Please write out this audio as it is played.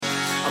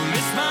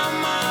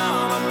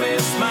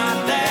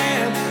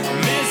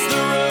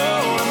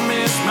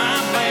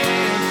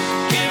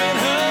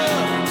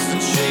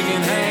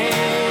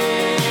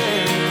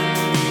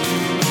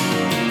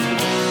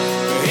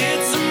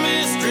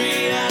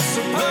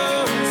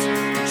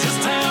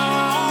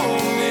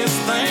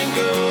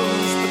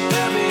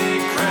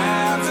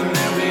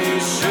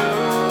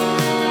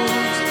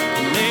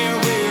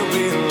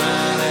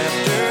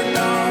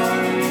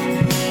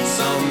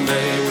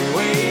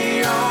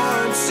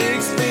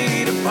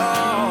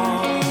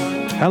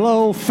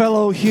Hello,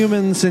 fellow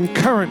humans and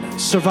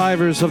current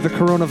survivors of the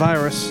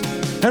coronavirus,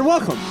 and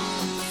welcome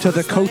to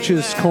the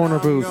Coach's Corner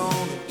booth.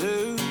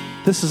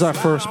 This is our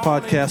first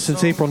podcast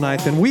since April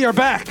 9th, and we are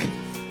back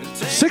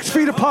 6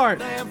 feet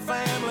apart.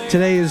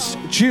 Today is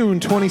June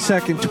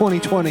 22nd,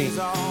 2020.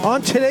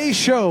 On today's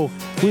show,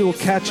 we will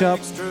catch up,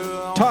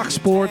 talk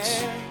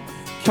sports,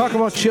 talk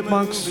about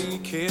chipmunks,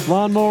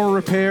 lawnmower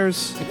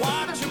repairs,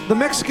 the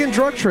Mexican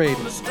drug trade,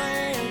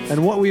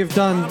 and what we have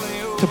done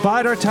to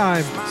bide our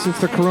time since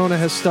the corona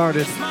has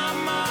started.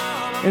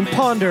 And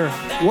ponder,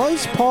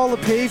 was Paul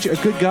LePage a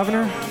good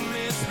governor?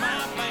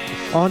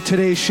 On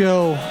today's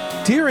show,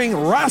 Deering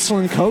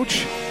wrestling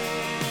coach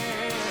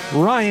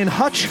Ryan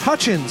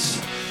Hutchins,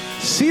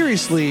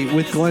 seriously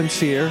with Glenn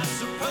Sear,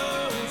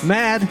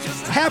 Mad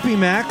Happy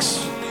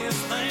Max,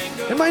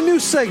 and my new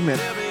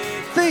segment,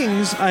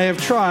 things I have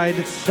tried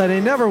that I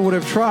never would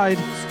have tried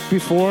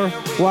before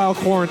while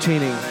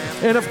quarantining.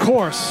 And of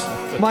course,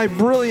 my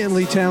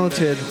brilliantly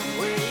talented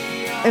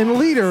and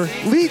lead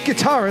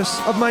guitarist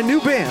of my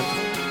new band,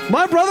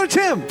 my brother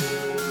Tim.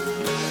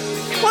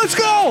 Let's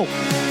go!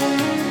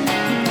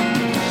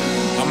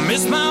 I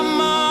miss my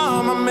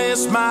mom, I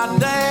miss my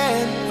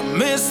dad, I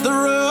miss the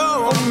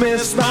road, I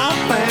miss my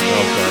band.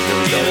 Oh, God, here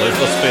we go.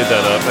 Let's fade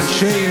that up.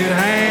 Shaking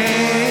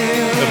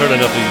hands. I've heard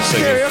enough of you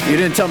singing. You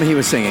didn't tell me he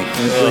was singing.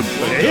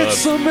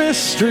 It's a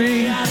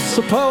mystery,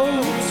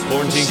 suppose.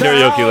 Quarantine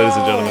karaoke, ladies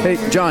and gentlemen. Hey,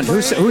 John,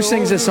 who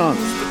sings this song?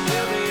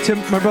 Tim,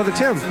 my brother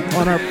Tim,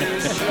 on our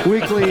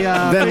weekly...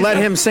 Then let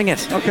him sing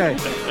it. Okay.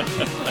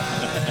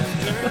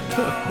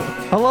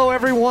 Hello,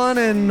 everyone,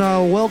 and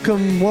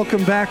welcome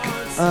back.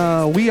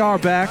 We are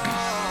back,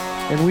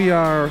 and we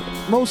are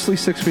mostly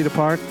 6 feet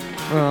apart.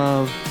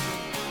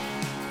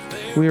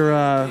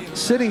 We're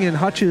sitting in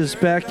Hutch's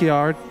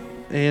backyard,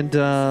 and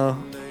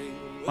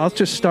I'll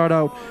just start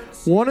out.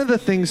 One of the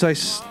things I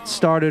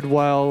started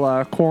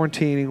while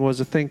quarantining was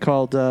a thing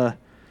called, I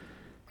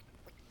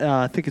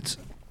think it's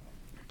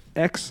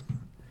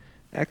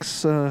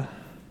exercise.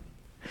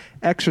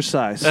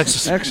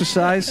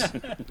 Exercise.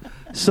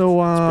 So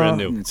Brand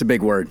new. It's a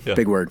big word. Yeah.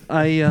 Big word.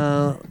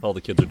 All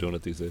the kids are doing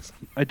it these days.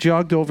 I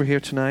jogged over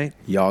here tonight,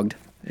 Yogged.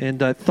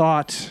 and I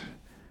thought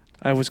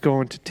I was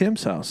going to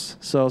Tim's house.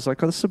 So I was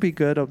like, "Oh, this will be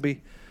good. I'll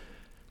be,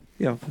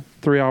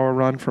 3-hour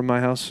run from my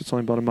house. It's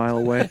only about a mile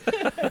away."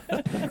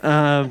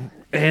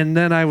 And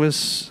then I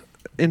was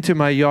into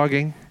my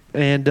jogging,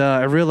 and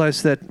I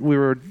realized that we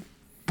were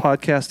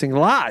podcasting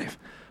live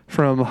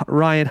from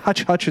Ryan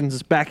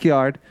Hutchins'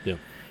 backyard. Yeah.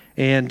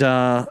 And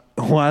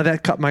that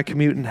cut my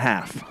commute in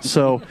half.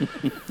 So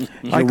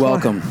You're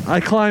welcome. I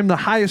climbed the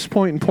highest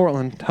point in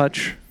Portland,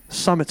 Hutch,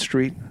 Summit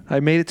Street. I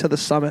made it to the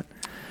summit.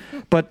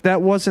 But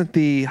that wasn't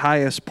the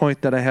highest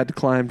point that I had to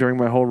climb during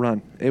my whole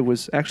run. It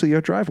was actually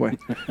your driveway,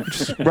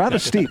 which is rather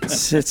steep.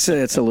 It's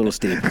a little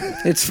steep.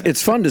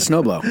 It's fun to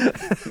snowblow.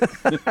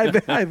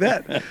 I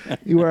bet.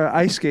 You wear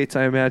ice skates,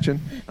 I imagine.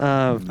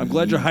 I'm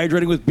glad you're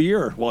hydrating with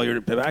beer while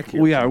you're back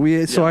here. We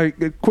are. So I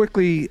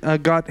quickly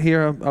got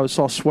here. I was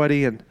all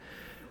sweaty and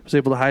was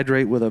able to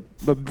hydrate with a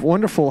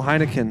wonderful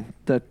Heineken,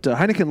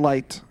 Heineken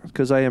Light,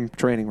 because I am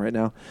training right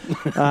now.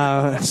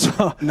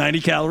 So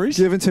 90 calories?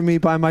 given to me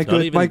by my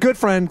good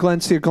friend Glenn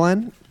Steer.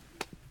 Glenn,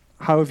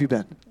 how have you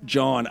been?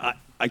 John,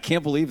 I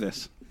can't believe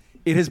this.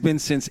 It has been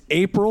since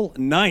April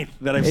 9th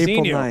that I've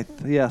seen you. April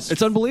 9th, yes.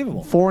 It's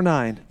unbelievable.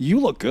 4/9. You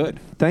look good.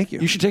 Thank you.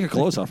 You should take your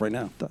clothes off right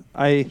now.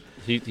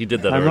 He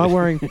did that I'm already. not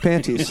wearing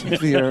panties,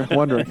 if you're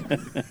wondering.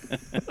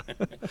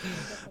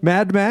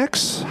 Mad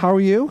Max, how are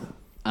you?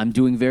 I'm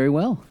doing very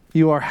well.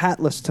 You are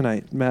hatless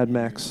tonight, Mad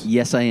Max.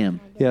 Yes, I am.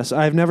 Yes,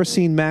 I've never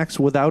seen Max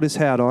without his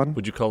hat on.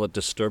 Would you call it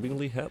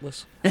disturbingly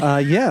hatless?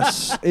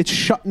 Yes, it's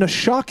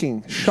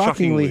shockingly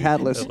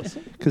hatless,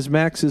 because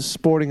Max is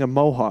sporting a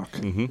mohawk,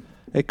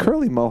 a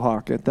curly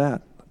mohawk at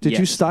that. Did you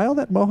Yes. style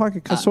that mohawk?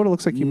 It sort of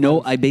looks like you. No,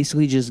 might have- I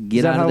basically just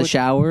get that out of how the it-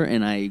 shower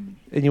and I.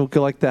 and you'll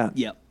go like that.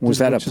 Yep. Was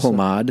that a Just a-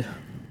 pomade?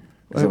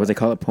 Is that what they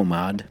call it?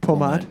 Pomade?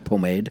 Pomade?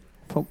 Pomade?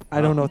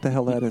 I don't know what the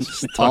hell that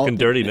is. Talking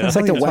dirty now. It's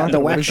like the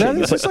wax shit.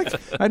 Is that, it's like,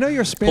 I know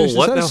you're Spanish.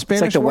 what Is that now? a It's Spanish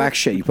It's like the word? wax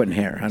shit you put in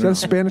hair. I Is don't that a know.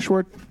 Spanish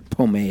word?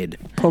 Pomade.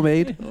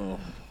 Pomade?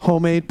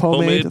 Homemade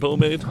pomade?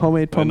 Homemade. Homemade I know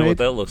what pomade?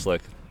 that looks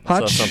like.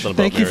 Hutch, Saw something about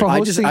thank you for Mary.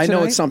 hosting I know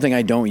tonight. it's something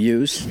I don't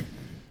use.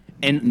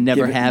 And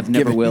never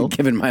given, will.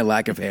 Given my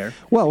lack of hair.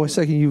 Well, wait a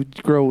second. You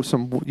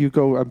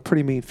grow a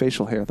pretty mean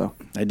facial hair, though.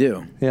 I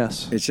do.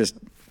 Yes. It's just,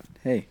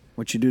 hey,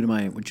 what you do to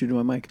my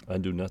mic? I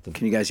do nothing.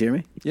 Can you guys hear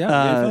me?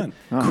 Yeah, really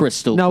fun.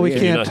 Crystal. No, we clear.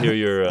 Can you can't. not hear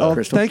your... Oh,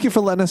 Crystal. thank you for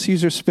letting us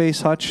use your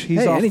space, Hutch. He's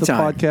Hey, off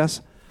anytime. the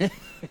podcast.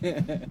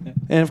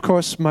 And, of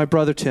course, my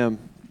brother Tim,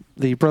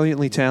 the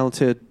brilliantly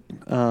talented,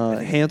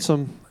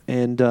 handsome,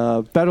 and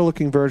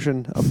better-looking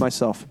version of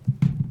myself.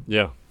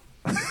 Yeah.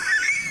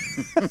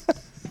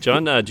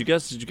 John, did you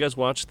guys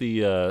watch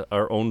the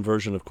our own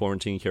version of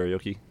Quarantine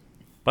Karaoke?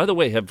 By the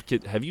way,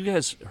 have you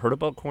guys heard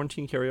about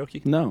Quarantine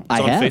Karaoke? No. It's I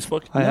on have.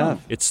 Facebook. I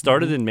have. It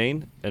started in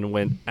Maine and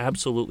went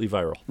absolutely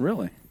viral.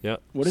 Really? Yeah.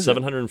 What is it?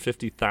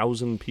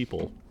 750,000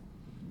 people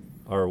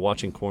are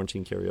watching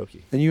Quarantine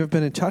Karaoke. And you have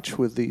been in touch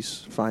with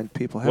these fine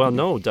people, haven't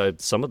Well, you? no,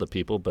 some of the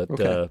people, but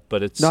Okay.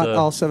 it's Not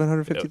all if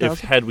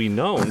 750,000? had we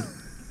known.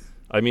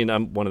 I mean,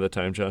 I'm one at a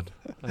time, John.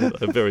 I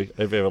very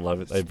love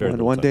it. I very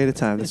One day at a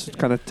time. This is the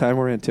kind of time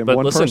we're in, Tim. But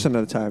One listen, person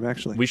at a time,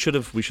 actually. We should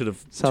have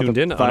how tuned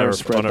the in virus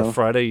spread, on our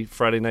though.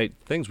 Friday night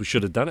things. We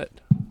should have done it.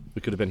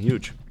 We could have been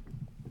huge.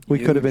 We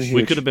could have been huge.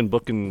 We could have been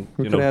booking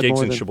We could have had gigs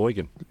more in than-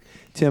 Sheboygan.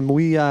 Tim,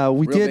 we Real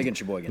did. big in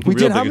Sheboygan. We Real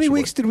did. How big in many Sheboygan.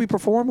 weeks did we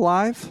perform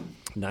live?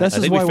 I This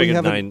is think why we we figured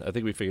haven't. 9. I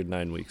think we figured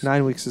 9 weeks.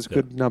 9 weeks is a Yeah.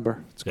 good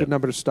number. It's a good Yeah.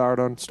 number to start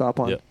on, stop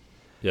on. Yeah.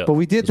 Yeah. But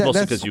we did It's that- mostly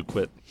that's- because you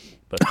quit.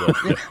 But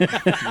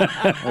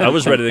yeah. I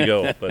was ready to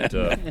go, but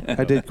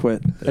I did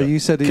quit. You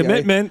said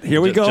Commitment. Here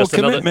we go. Just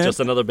Commitment.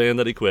 another band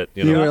that he quit.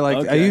 You You know? were like,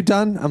 "Are Okay. you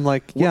done?" I'm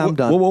like, "Yeah, I'm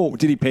done." Whoa.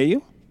 Did he pay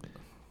you?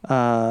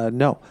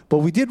 No, but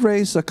we did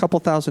raise a couple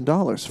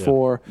 $1,000s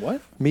for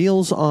What?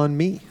 Meals on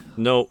Me.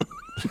 No.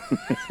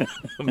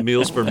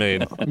 Meals for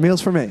Maine.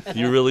 Meals for Me.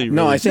 You really.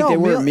 No, I think No, they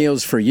were meal-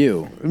 meals for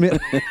you, Me-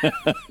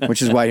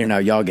 which is why you're now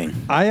yogging.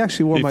 I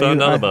actually wore He my.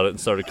 found out I- about it and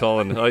started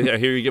calling. I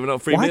hear you giving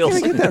out free Why meals.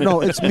 can't I get that? No,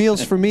 it's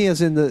Meals for Me,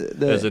 as in the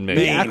As in Maine.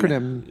 the Maine.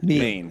 acronym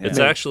Maine. It's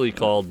Yeah. actually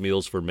called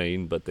Meals for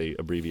Maine, but they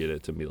abbreviate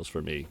it to Meals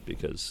for Me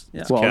because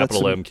it's Well, that's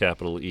capital a- M,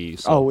 capital E.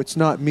 So. Oh, it's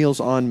not Meals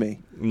on Me.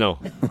 No,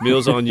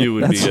 Meals on You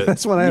would be it.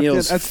 That's when I have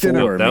Meals that's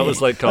dinner. for That me.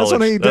 was like That's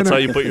when I college. eat That's how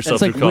dinner. you put yourself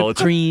That's like through whipped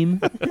college. cream.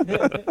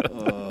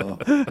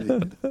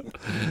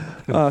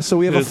 So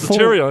we have a There's the full.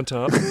 cherry on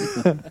top.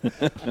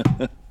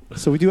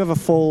 So we do have a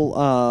full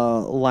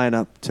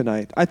lineup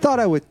tonight. I thought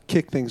I would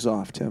kick things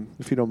off, Tim,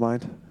 if you don't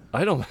mind.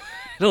 I don't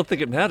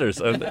think it matters.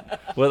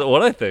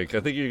 What I think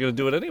you're going to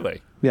do it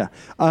anyway. Yeah.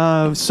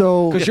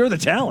 So Because you're the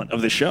talent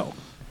of the show.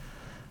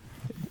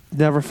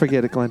 never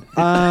forget it, Glenn.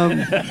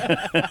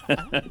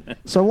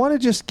 So I want to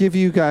just give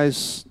you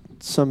guys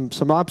some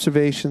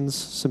observations,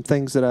 some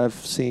things that I've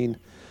seen.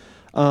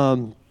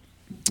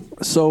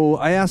 So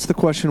I asked the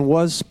question: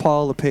 was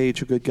Paul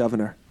LePage a good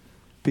governor?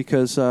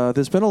 Because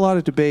there's been a lot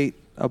of debate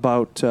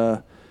about,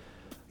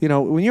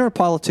 when you're in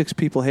politics,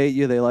 people hate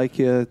you, they like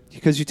you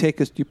because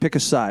you pick a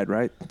side,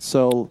 right?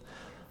 So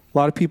a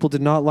lot of people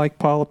did not like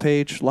Paul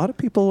LePage. A lot of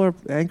people are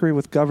angry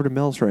with Governor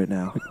Mills right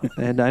now.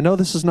 And I know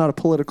this is not a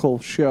political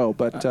show,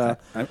 but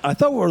I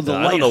thought we were the I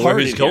don't lighthearted know where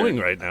he's here. going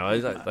right now.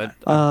 I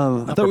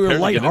thought we were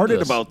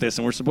lighthearted about this,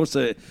 and we're supposed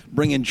to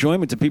bring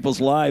enjoyment to people's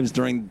lives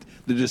during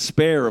the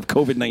despair of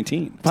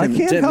COVID-19. I can't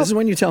Tim, help this is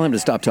when you tell him to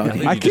stop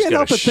talking. I You just can't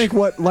help gotta but think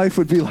what life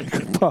would be like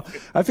with Paul.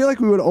 I feel like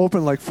we would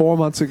open like 4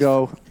 months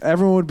ago.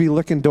 Everyone would be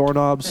licking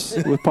doorknobs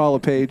with Paul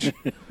LePage.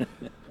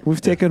 We've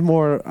taken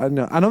more, and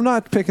I'm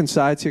not picking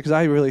sides here because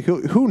I really,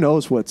 who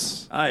knows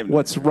what's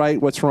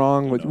right, what's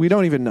wrong. We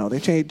don't even know. They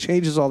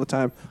changes all the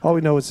time. All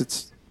we know is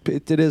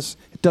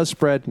it does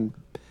spread, and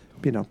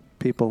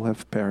people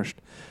have perished.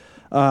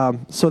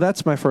 So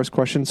that's my first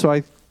question.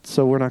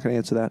 So we're not going to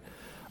answer that.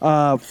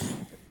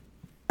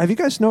 Have you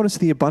guys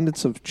noticed the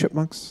abundance of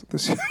chipmunks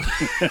this year?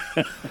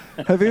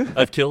 Have you?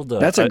 I've killed.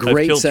 That's a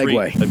great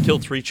segue. I've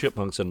killed 3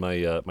 chipmunks in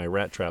my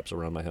rat traps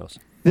around my house.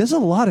 There's a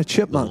lot of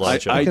chipmunks.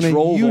 There's a lot of I Like an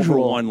drove over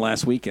unusual- one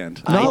last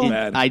weekend.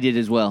 No. I did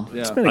as well.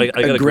 Yeah. I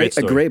got a great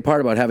story. A great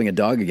part about having a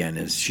dog again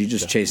is she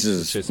just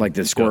chases Chases like the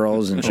them.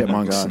 squirrels and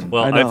chipmunks. God. and-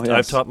 Well, I know, I've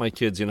yes. taught my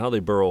kids. You know how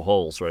they burrow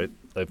holes, right?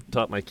 I've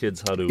taught my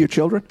kids how to. Your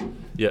children?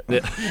 Yeah,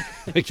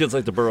 my kids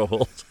like to burrow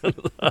holes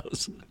into the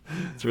house.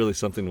 It's really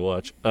something to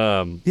watch.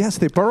 Yes,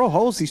 they burrow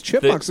holes. These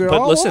chipmunks, they're but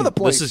all listen, over the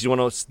place. you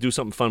want to do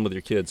something fun with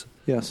your kids?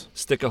 Yes.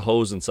 Stick a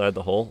hose inside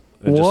the hole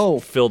and Whoa.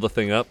 just fill the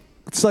thing up.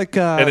 It's like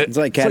It's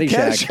like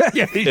Caddyshack.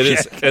 Caddyshack. It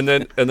is, and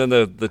then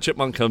the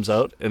chipmunk comes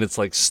out and it's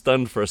like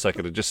stunned for a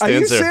second. It just Are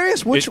stands you there.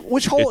 serious?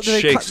 Which hole It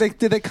did shakes.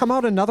 they come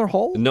out another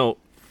hole? No.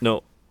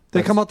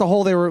 They come out the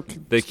hole they were.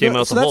 They came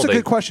out so the that's hole. a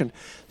good question.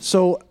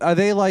 So are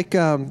they like Is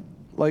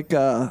it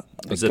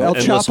El an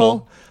endless Chapo?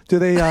 hole? Do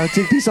they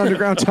dig these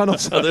underground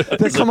tunnels? They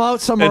there's come a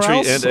out somewhere entry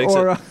else, and exit.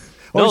 or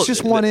No, it's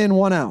just one in,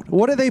 one out?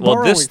 What are they Well,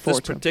 burrowing this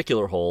for? Tim?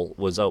 particular hole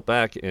was out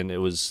back, and it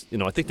was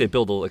I think they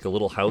built a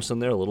little house in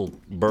there, a little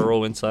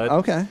burrow inside.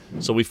 Okay.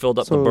 So we filled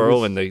up So the it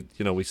burrow, was-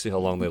 and we see how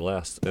long they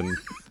last, and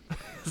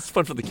it's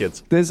fun for the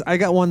kids. I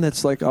got one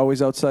that's like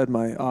always outside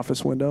my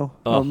office window.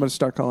 Oh. I'm going to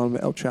start calling him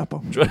El Chapo.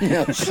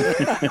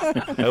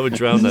 I would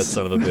drown that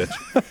son of a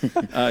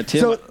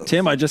bitch.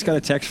 Tim, I just got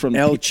a text from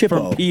El Chipo.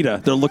 from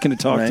PETA. They're looking to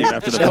talk to you Right.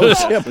 after the El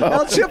Chipo.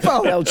 El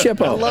Chipo. El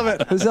Chipo. I love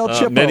it. It's El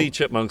Chipo. Many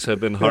chipmunks have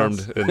been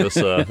harmed in this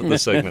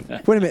this segment.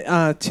 Wait a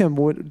minute, Tim.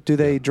 Do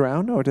they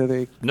drown or do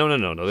they? No.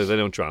 They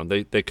don't drown.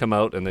 They come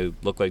out and they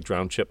look like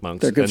drowned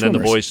chipmunks. They're good and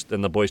then swimmers.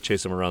 the boys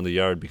chase them around the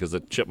yard because the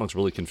chipmunk's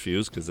really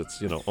confused because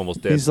it's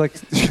almost dead. He's like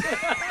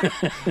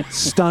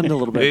stunned a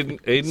little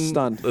bit. Aiden,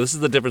 Stunned. This is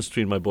the difference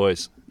between my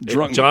boys.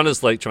 Drunk. John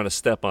is like trying to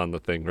step on the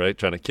thing, right?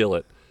 Trying to kill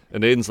it.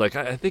 And Aiden's like,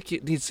 I think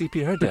it needs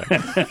CPR,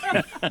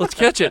 Dad. Let's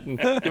catch it and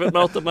give it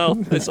mouth to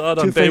mouth. I saw it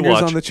on Two fingers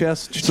Baywatch. on the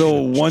chest. So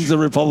one's a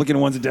Republican,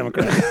 one's a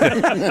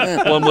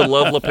Democrat. One would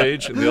love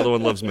LePage, and the other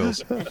one loves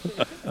Mills.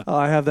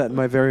 I have that in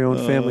my very own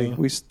family.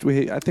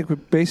 I think we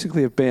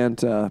basically have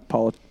banned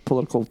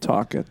political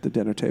talk at the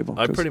dinner table.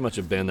 I pretty much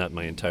have banned that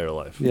my entire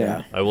life.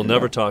 Yeah. I will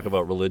never talk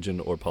about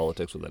religion or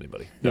politics with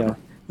anybody. Never. Yeah.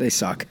 They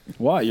suck.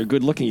 Why? You're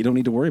good looking. You don't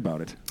need to worry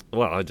about it.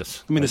 Well, I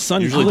mean, the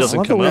sun usually I doesn't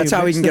love the come way out. That's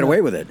how he can get away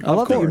with it. I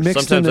love that you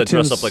mixed Sometimes in I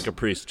dress Tim's- up like a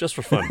priest just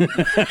for fun.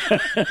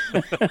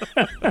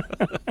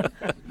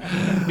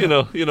 you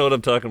know what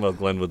I'm talking about,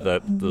 Glenn, with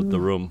that the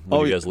room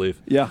when you guys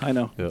leave. Yeah, I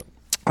know. Yeah.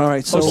 All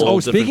right, so Speaking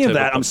of different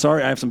that, type I'm of-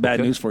 sorry. I have some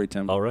bad Okay. news for you,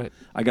 Tim. All right.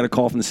 I got a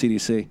call from the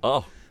CDC.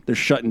 Oh. They're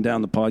shutting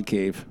down the pod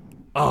cave.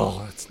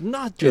 Oh, it's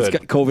not It's good.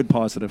 got COVID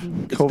positive.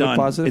 It's COVID done.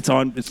 positive? It's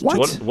on. It's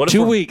What? What if 2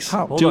 we're- weeks.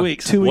 How? Hold 2 on.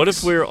 weeks. 2 What weeks.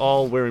 if we're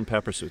all wearing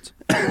pepper suits?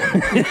 That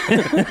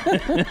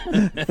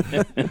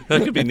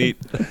could be neat.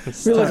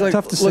 We look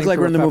tough to like sing we're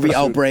for in a the movie pepper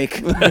suit.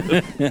 Outbreak.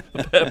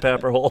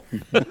 Pepper hole.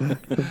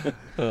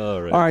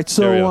 All right. All right,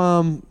 Carry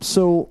on.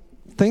 so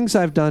things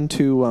I've done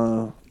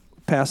to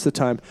pass the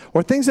time,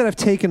 or things that I've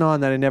taken on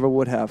that I never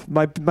would have.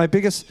 My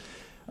biggest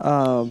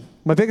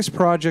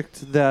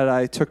project that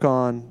I took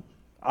on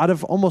out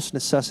of almost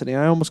necessity.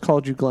 I almost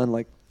called you Glenn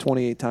like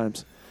 28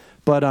 times,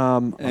 but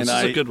This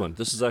is a good one.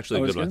 This is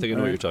actually a good one. I think I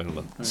know what you're talking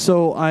about.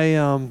 so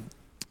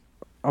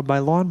my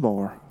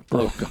lawnmower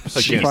broke.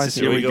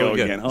 Here we go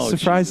again. Oh,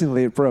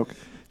 Surprisingly, it broke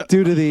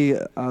due to the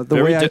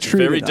way I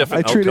treated very it.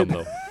 different I treated,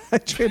 outcome,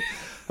 though.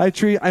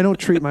 I don't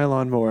treat my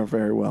lawnmower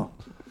very well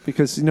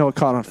because it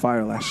caught on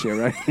fire last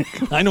year, right?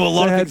 I know a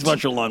lot I of had things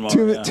about your lawnmower.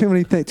 Too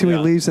many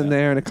Yeah. leaves in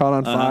there, and it caught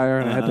on fire,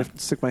 and I had to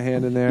stick my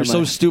hand in there. You're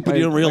so stupid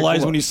you don't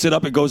realize when you sit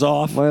up it goes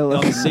off my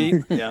on the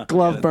seat. Yeah.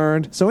 glove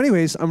burned. So,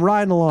 anyways, I'm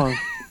riding along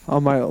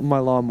on my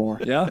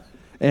lawnmower, Yeah.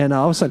 and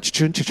all of a sudden,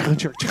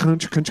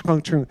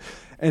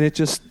 and it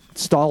just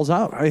stalls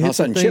out. I hit the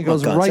sudden, thing, it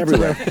goes chipmunk right guts to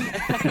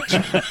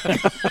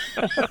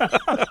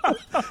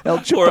El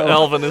Chipo. Poor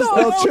Alvin is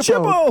El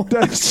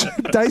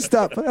Chipo. Diced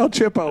up. El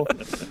Chipo.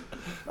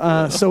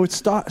 So it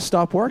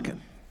stopped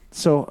working.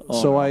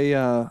 So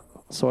I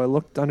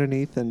looked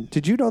underneath, and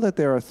did you know that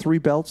there are 3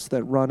 belts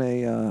that run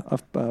a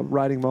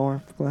riding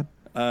mower, Glenn?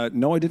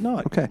 No, I did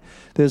not. Okay.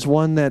 There's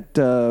one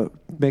that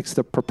makes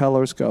the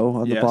propellers go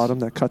on the Yes. bottom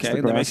that cuts Okay,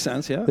 the that grass. makes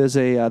sense, yeah. There's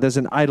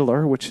an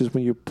idler, which is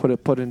when you put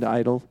it into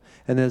idle,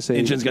 and there's a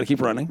Engine's got to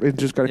keep running.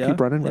 Engine's got to keep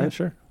running, right? Yeah,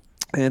 sure.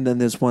 And then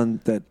there's one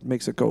that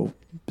makes it go,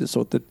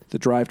 so the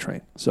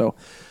drivetrain. So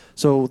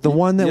the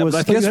one that Yeah, was, but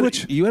I thought guess you had,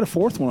 which? you had a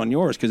fourth one on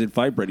yours because it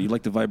vibrated. You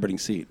like the vibrating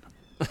seat.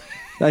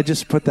 I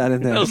just put that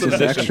in there. That was It's an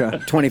just addition.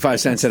 extra. 25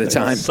 cents at a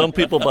time. Some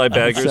people buy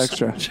baggers.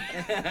 It's extra.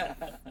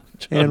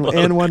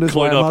 and wonders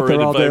why I'm out there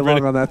all day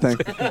long on that thing.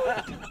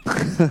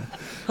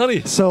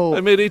 Honey, So-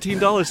 I made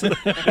 $18.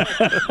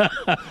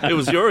 It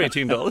was your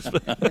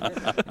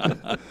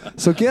 $18.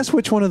 So guess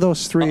which one of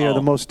those 3 are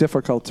the most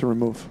difficult to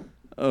remove?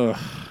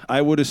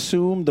 I would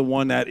assume the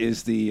one that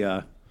is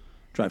the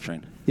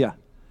drivetrain. Yeah.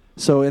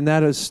 So and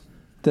that is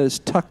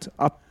tucked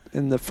up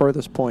in the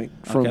furthest point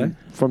Okay.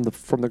 from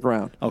the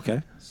ground.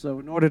 Okay. So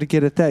in order to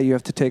get at that, you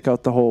have to take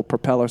out the whole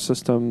propeller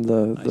system,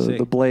 I see.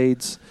 the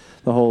blades,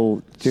 the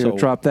whole. You So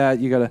drop that.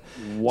 You got to.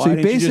 Why So you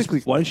didn't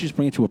basically. you just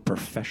bring it to a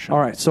professional?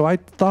 All right. So I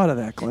thought of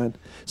that, Glenn.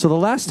 So the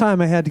last time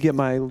I had to get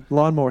my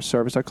lawnmower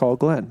serviced, I called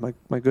Glenn,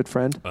 my good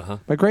friend,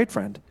 my great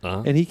friend,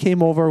 and he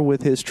came over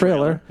with his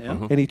trailer,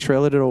 and he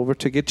trailered it over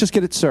to get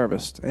it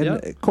serviced. And Yeah.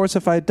 of course,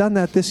 if I had done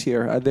that this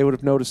year, they would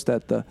have noticed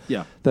that the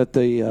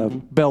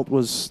belt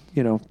was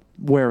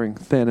wearing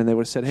thin, and they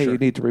would have said, "Hey, you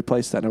need to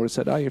replace that." And I would have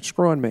said, "Oh, you're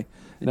screwing me."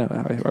 No,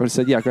 I would have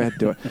said, "Yeah, go ahead and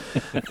do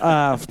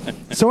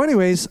it." So,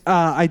 anyways,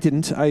 I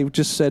didn't. I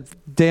just said,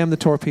 "Damn the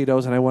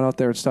torpedoes," and I went out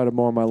there and started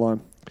mowing my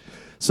lawn.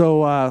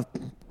 So,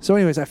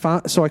 anyways, I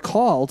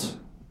called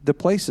the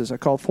places. I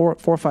called four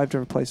or 5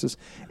 different places.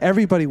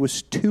 Everybody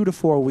was 2 to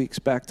 4 weeks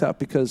backed up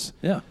because,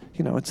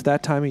 it's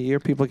that time of year.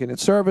 People are getting it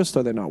serviced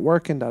or they're not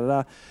working.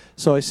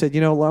 So I said,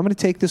 I'm going to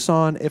take this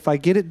on. If I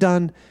get it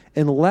done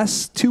in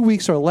 2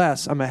 weeks or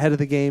less, I'm ahead of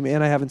the game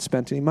and I haven't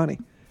spent any money.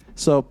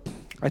 So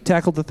I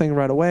tackled the thing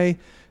right away,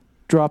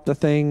 dropped the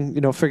thing,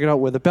 figured out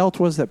where the belt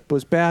was that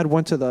was bad,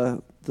 went to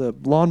the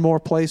lawnmower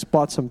place,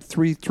 bought some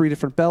three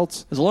different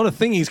belts. There's a lot of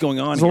thingies going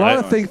on. There's a lot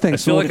of things. I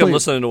feel like I'm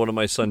listening to one of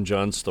my son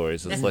John's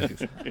stories. It's like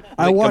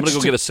I'm going to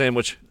go get a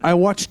sandwich. I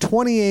watched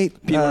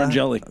 28 peanut and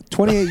jelly.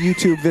 28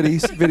 YouTube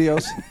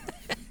videos.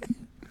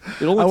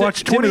 It'll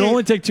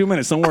only take 2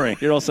 minutes. Don't worry.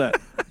 You're all set.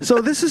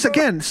 So this is,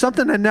 again,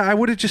 something that I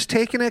would have just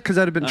taken it because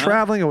I'd have been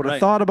traveling. I would have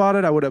thought about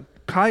it. I would have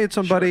hired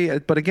somebody. Sure.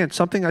 But again,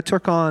 something I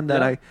took on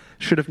that I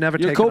should have never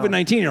taken on. You're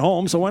COVID-19. You're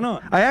home, so why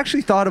not? I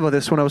actually thought about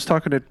this when I was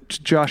talking to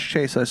Josh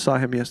Chase. I saw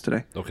him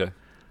yesterday. Okay.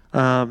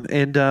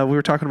 And we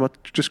were talking about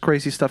just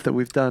crazy stuff that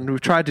we've done.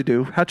 We've tried to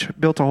do. Hutch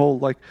built a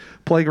whole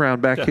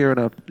playground back here in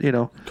a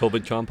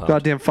COVID compound.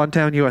 Goddamn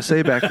Funtown,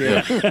 USA back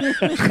here.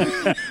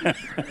 I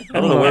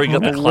don't know where he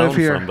got the clown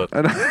here. from, but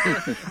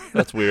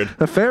that's weird.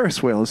 The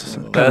Ferris wheel is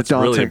that's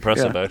daunting. really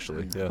impressive,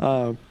 actually.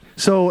 Yeah.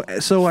 So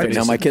I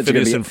now my kids are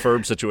going to be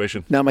Ferb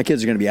situation. Now my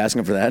kids are going to be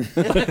asking for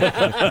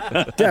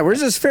that. Dad,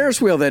 where's this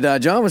Ferris wheel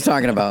that John was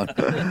talking about?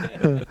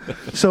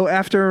 So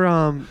after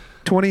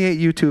 28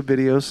 YouTube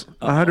videos,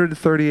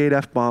 138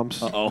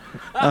 F-bombs,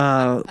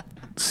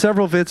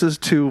 several visits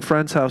to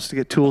friends' house to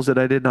get tools that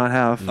I did not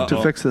have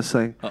to fix this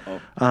thing.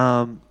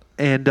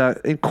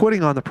 And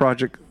quitting on the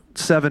project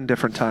 7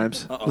 different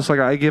times. It's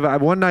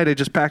like one night I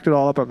just packed it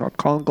all up. I'm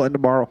calling Glenn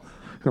tomorrow.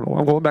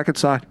 I'm going back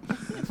inside.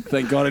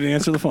 Thank God I didn't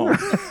answer the phone.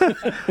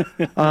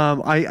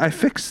 I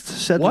fixed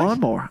said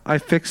lawnmower. I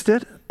fixed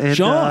it, and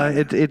John.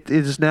 it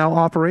is now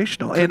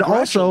operational. And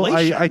also,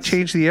 I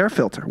changed the air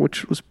filter,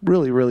 which was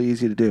really, really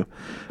easy to do.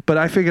 But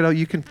I figured out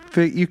you can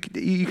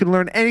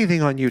learn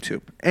anything on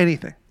YouTube.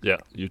 Anything. Yeah,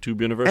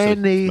 YouTube University.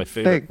 Anything. My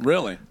favorite.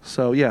 Really?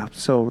 So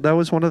that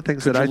was one of the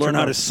things that I learn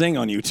how to sing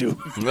on YouTube.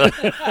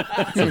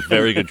 That's a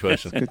very good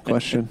question. Good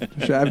question.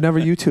 I've never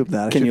YouTubed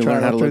that. Can you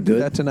learn how to look do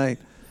good? that tonight?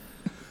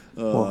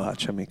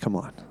 Watch. I mean, come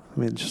on. I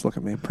mean, just look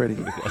at me. I'm pretty.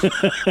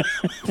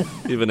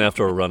 Even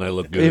after a run, I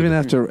look good. Even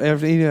after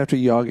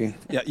jogging.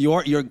 Yeah,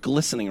 you're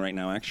glistening right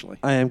now, actually.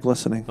 I am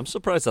glistening. I'm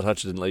surprised that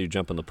Hutch didn't let you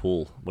jump in the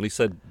pool. When he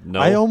said no.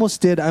 I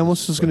almost did. I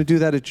almost was going to do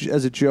that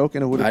as a joke,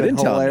 and it would have been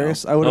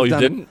hilarious. I would have you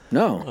done didn't?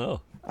 No.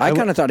 Oh. I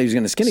kind of thought he was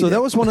going to skinny So dip.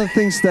 that was one of the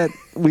things that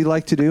we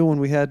like to do when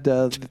we had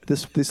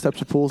these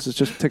types of pools is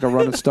just take a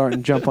run and start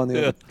and jump on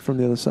from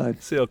the other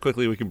side. See how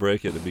quickly we can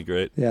break it. It'd be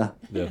great. Yeah.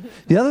 Yeah.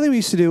 The other thing we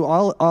used to do,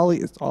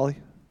 Ollie.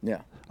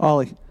 Yeah.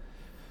 Ollie.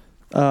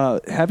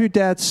 Have your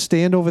dad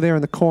stand over there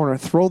in the corner,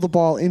 throw the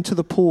ball into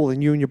the pool,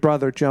 and you and your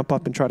brother jump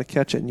up and try to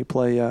catch it, and you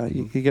play.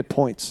 You get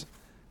points.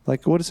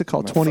 Like, what is it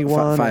called?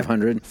 21?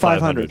 500.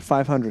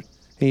 500.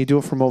 And you do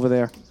it from over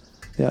there.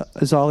 Yeah.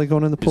 Is Ollie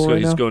going in the pool right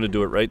now? He's going to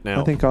do it right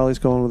now. I think Ollie's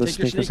going with his Take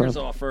your sneakers sneakers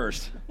on. off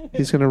first.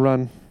 He's going to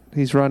run.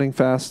 He's running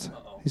fast.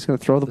 He's going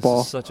to throw the This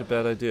ball. is such a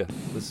bad idea.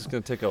 This is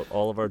going to take out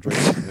all of our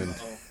drinks. And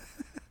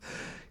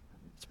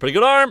it's a pretty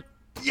good arm.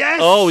 Yes!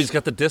 Oh, he's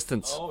got the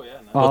distance. Oh, yeah.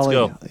 Let's Ollie,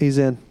 go. He's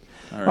in.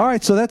 All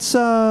right, so that's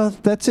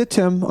it,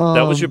 Tim.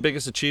 That was your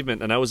biggest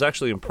achievement, and I was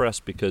actually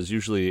impressed because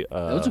usually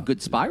That was a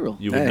good spiral.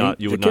 you would not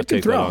the take kid can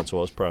that throw. on. So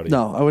I was proud of you.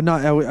 No, I would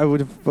not. I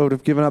would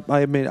have given up.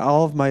 I mean,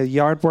 all of my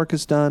yard work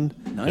is done.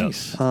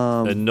 Nice.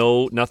 And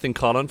nothing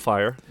caught on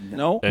fire.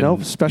 No. And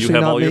Nope, especially you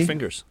have not all me. your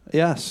fingers.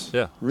 Yes.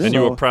 Yeah, Really? and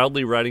you So- were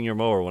proudly riding your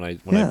mower when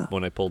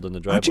I pulled in the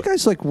driveway. Aren't you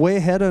guys like way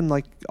ahead on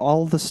like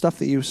all the stuff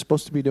that you were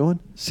supposed to be doing?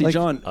 See, Like,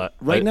 John, I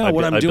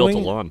what I'm built doing. a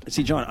lawn.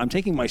 See, John, I'm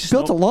taking my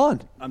built a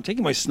lawn. I'm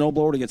taking my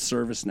snowblower to get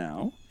serviced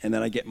now, and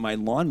then I get my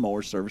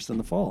lawnmower serviced in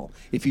the fall.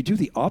 If you do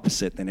the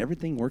opposite, then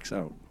everything works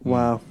out.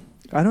 Wow.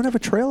 I don't have a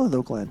trailer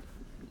though, Glenn.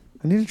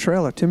 I need a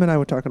trailer. Tim and I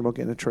were talking about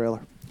getting a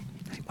trailer.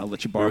 I'll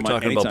let you We borrow were mine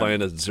talking anytime. about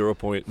buying a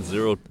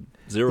 0.00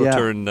 Yeah.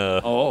 turn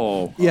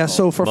Yeah.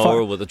 So for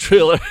mower with a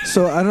trailer.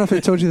 So I don't know if I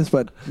told you this,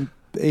 but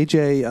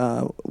AJ,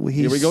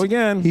 Here we go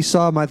again. He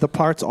saw the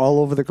parts all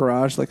over the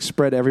garage, like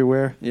spread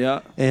everywhere. Yeah.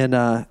 And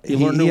He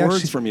learned new words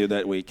actually- from you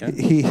that week. Huh?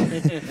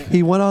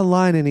 He went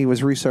online and he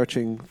was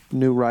researching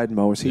new ride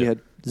mowers. He had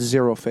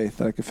zero faith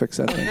that I could fix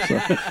that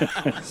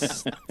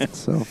thing.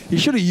 So He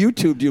should have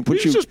YouTubed you and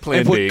put You just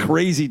planned put B.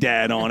 Crazy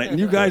Dad on it, and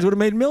you guys would have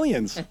made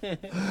millions.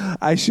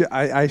 I should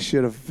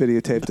have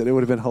videotaped it. It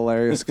would have been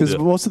hilarious because Yeah.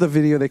 most of the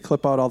video they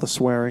clip out all the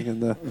swearing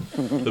and the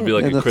It'd be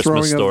like and a the Christmas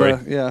throwing story.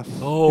 of the yeah.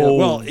 Oh,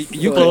 Well,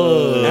 you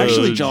could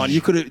actually, John.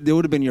 You could have. There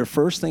would have been your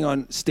first thing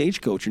on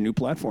Stagecoach, your new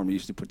platform you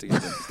used to put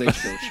together.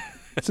 Stagecoach.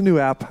 It's a new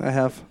app I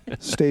have,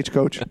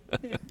 Stagecoach.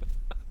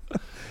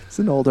 It's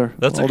an older.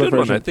 that's a older good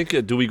version. one. I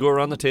think. Do we go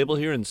around the table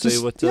here and say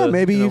Just- what? yeah,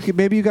 maybe you know,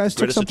 maybe you guys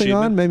took greatest something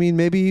on. achievement? I mean,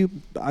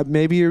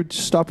 maybe you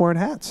just stop wearing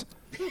hats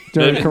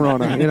during Maybe.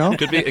 Corona. You know,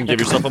 Could be, and give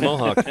yourself a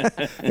mohawk.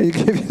 And you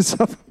give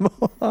yourself a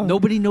mohawk.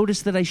 Nobody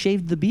noticed that I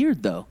shaved the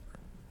beard, though.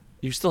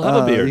 You still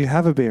have a beard. You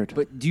have a beard.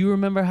 But do you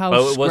remember how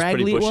Oh, it was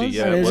scraggly pretty bushy. it was?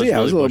 Yeah, It it is, was, yeah, it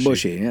really was a little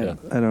bushy, yeah.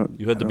 I don't.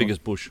 You had the I don't-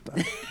 biggest bush.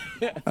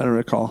 I don't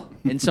recall.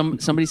 And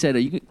somebody said,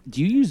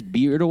 do you use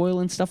beard oil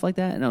and stuff like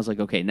that? And I was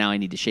like, okay, now I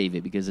need to shave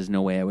it because there's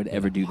no way I would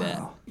ever do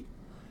that.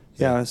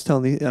 Yeah, I was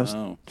telling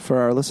Wow. for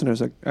our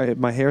listeners,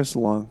 my hair's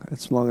long.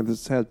 It's longer than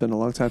it has been a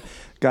long time.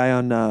 Guy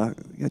on a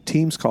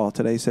Teams call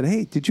today said,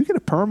 "Hey, did you get a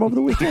perm over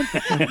the weekend?"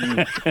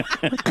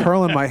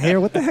 Curling my hair.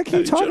 What the heck are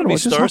you talking Should it be about?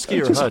 Just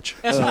Starsky or just- Hutch?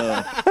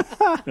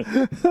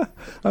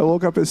 I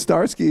woke up as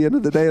Starsky. End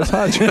of the day as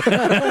Hutch.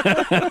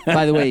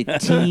 By the way,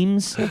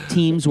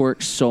 Teams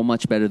works so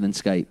much better than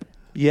Skype.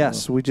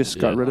 Yes, we just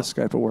got Yeah. rid of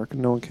Skype at work.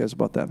 No one cares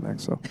about that,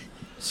 Max. So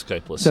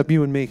Skypeless. except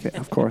you and me,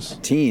 of course.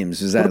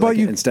 Teams is What that about like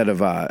you? instead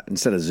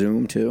of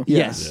Zoom too?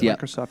 Yes, yeah.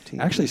 Microsoft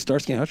Teams. Actually,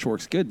 Starsky and Hutch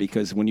works good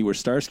because when you were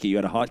Starsky, you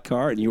had a hot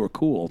car and you were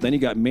cool. Then you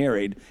got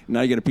married. And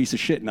now you get a piece of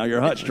shit. Now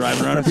you're Hutch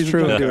driving around a piece That's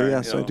true. of I car. do.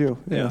 Yes, you know. I do.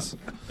 Yes,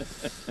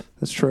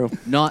 that's true.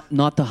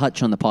 Not the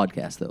Hutch on the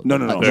podcast, though. No.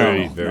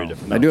 Very, No, very no.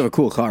 different. I do have a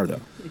cool car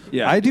though.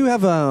 Yeah. I do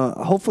have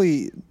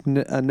hopefully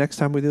next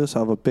time we do this,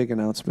 I'll have a big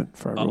announcement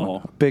for everyone.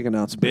 Uh-oh. A big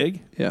announcement.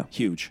 Big? Yeah.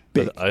 Huge.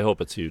 Big. I hope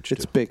it's huge.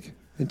 It's too. big.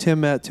 And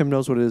Tim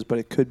knows what it is, but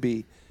it could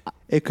be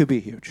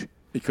huge.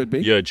 It could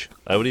be. Huge.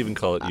 I would even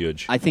call it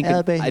huge. I think Yeah,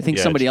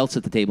 somebody it's- else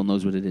at the table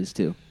knows what it is,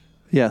 too.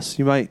 Yes,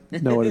 you might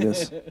know what it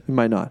is. You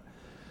might not.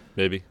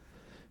 Maybe.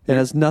 It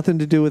has nothing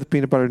to do with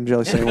peanut butter and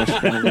jelly sandwich.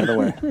 By the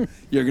way,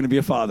 You're going to be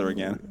a father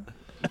again.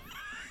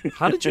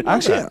 How did you know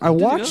actually, that?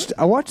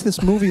 I watched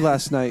this movie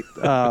last night.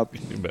 Can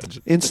you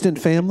imagine? Instant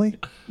Family.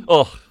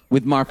 Oh,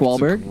 With Mark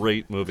Wahlberg.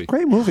 Great movie.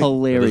 Great movie.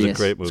 Hilarious. It is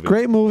a great movie. It's a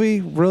great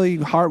movie, really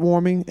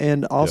heartwarming,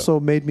 and also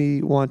made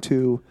me want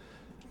to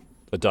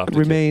Adopt a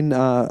remain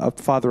a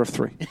father of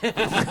 3. kid.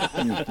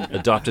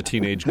 Adopt a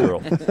teenage girl.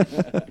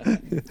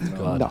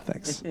 God. No,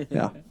 thanks.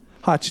 Yeah.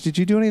 Hotch, did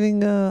you do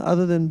anything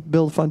other than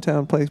build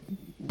Funtown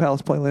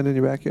Palace Playland in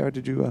your backyard?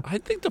 Did you? I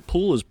think the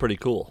pool is pretty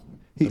cool.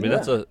 I mean,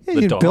 that's Yeah,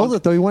 the you dog. build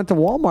it though. You went to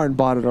Walmart and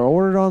bought it or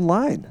ordered it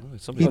online.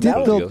 Somebody He put did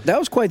that build. together. That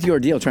was quite the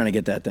ordeal trying to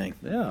get that thing.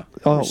 Yeah.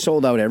 Oh,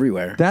 Sold out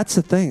everywhere. that's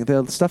the thing.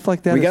 The stuff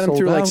like that. We is got them sold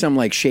through like out. some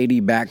like shady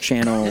back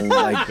channel,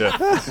 like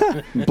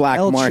black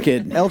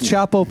market. El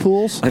Chapo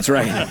pools. That's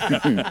right.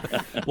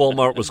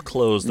 Walmart was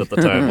closed at the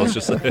time. Let's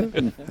just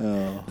say.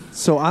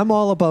 So I'm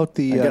all about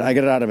the. I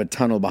got it out of a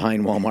tunnel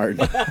behind Walmart.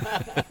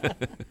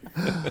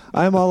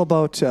 I'm all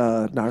about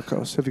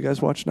Narcos. Have you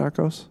guys watched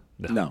Narcos?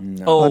 No.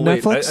 Oh On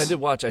wait, Netflix? I did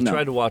watch. I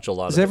tried to watch a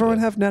lot. Does of it, everyone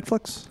yeah. have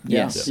Netflix?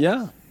 Yes.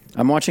 Yeah.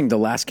 I'm watching The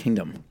Last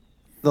Kingdom.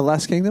 The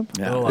Last Kingdom.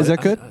 Yeah. Oh, Is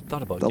that good? I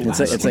thought about The it. Last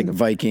It's like Kingdom.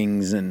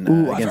 Vikings and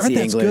Ooh, I've against heard the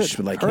that's English. good.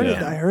 With like,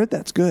 I heard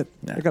that's good.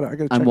 Yeah. I gotta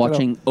check I'm that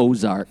watching out.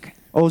 Ozark.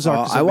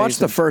 Ozark. is I watched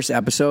the amazing. first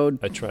episode.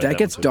 I tried that that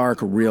gets one, too. Oh, dark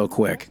real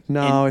quick.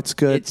 No, it's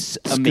good. It's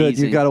good. You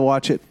amazing. got to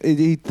watch it.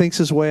 He thinks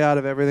his way out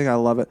of everything. I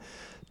love it.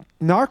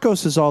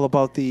 Narcos is all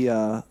about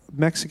the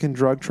Mexican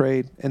drug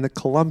trade and the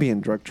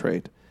Colombian drug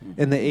trade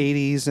in the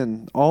 80s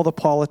and all the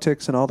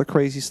politics and all the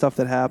crazy stuff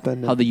that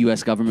happened. How the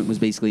U.S. government was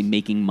basically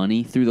making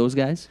money through those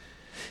guys.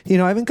 I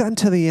haven't gotten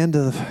to the end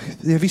of.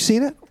 Have you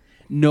seen it?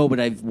 No, but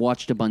I've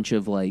watched a bunch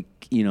of like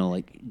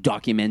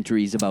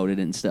documentaries about it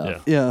and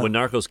stuff. Yeah. When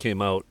Narcos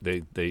came out,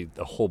 they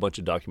a whole bunch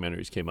of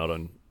documentaries came out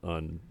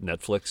on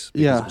Netflix because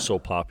Yeah. it was so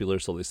popular.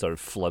 So they started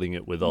flooding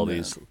it with all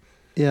these,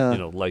 Yeah.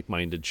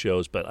 like-minded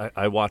shows. But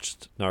I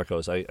watched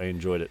Narcos. I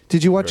enjoyed it.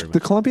 Did you watch very the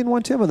much. Colombian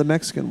one, Tim, or the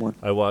Mexican one?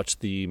 I watched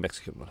the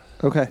Mexican one.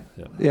 Okay.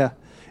 Yeah.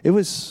 It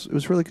was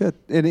really good,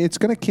 and it's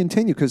going to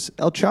continue because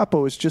El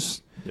Chapo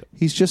is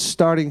he's just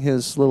starting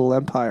his little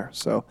empire.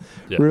 So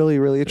Yeah. really,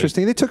 really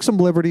interesting. They took some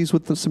liberties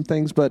with some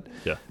things, but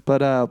Yeah.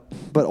 but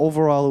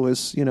overall it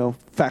was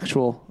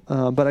factual.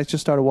 But I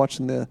just started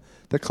watching the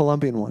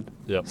Colombian one.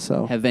 Yep.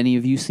 So Have any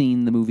of you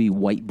seen the movie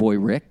White Boy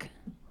Rick?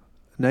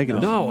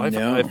 negative. No,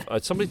 No.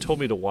 somebody told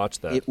me to watch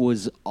that. It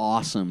was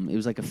awesome. It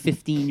was like a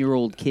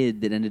 15-year-old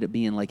kid that ended up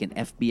being like an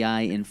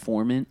FBI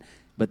informant,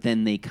 but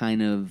then they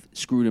kind of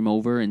screwed him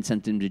over and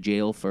sent him to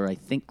jail for, I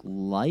think,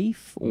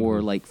 life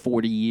or like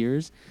 40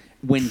 years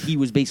when he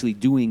was basically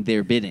doing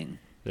their bidding.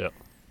 yeah.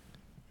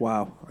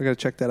 Wow, I got to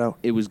check that out.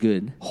 It was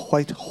good.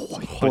 White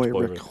boy Boy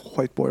Rick. Rick.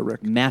 White boy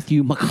Rick.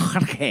 Matthew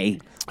McConaughey.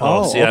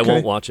 Oh, see, I okay.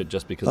 won't watch it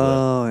just because of that.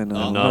 Oh, I know.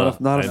 I'm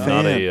Not a I'm fan.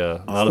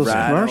 not a Those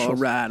fan.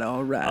 commercials.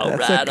 all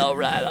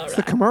right. It's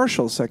the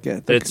commercials that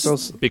get It's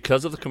those.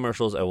 because of the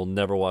commercials. I will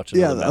never watch it.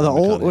 Yeah, the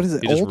old. What is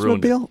it?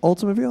 Oldsmobile.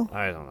 Oldsmobile.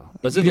 I don't know.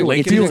 Is it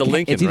Lincoln? either- It's a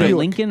Lincoln, it's either right?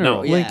 Lincoln or-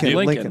 no, yeah. Lincoln.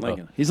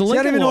 Lincoln. He's a See, I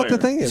Lincoln don't even know what the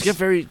lawyer. thing He's is. got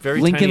very, very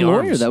Lincoln tiny Lawyer.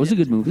 arms. That was a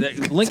good movie.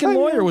 Lincoln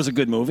Lawyer was a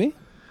good movie.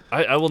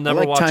 I will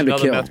never like watch Time to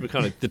another Kill. Matthew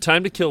McConaughey. The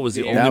Time to Kill was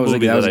the That only was a-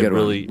 movie that was that a I good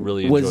one. really,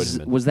 really enjoyed Was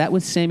him in. was that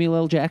with Samuel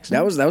L. Jackson?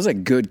 That was a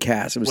good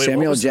cast. It was Wait, what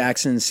Samuel was-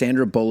 Jackson,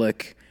 Sandra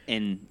Bullock,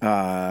 and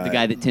the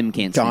guy that Tim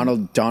can't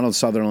Donald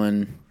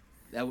Sutherland.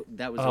 stand.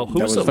 That was Oh, a who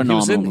was that was a he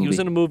was phenomenal in? movie. He was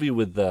in a movie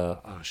with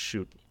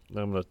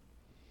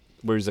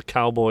where he's a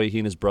cowboy. He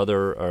and his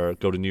brother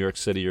go to New York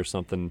City or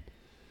something.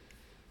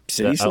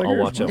 City I'll Slickers?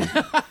 watch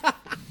it.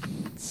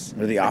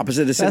 Or the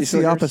opposite of City That's the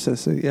Slickers? opposite.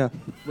 So, yeah.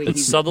 Wait,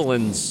 It's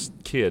Sutherland's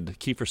kid,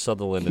 Kiefer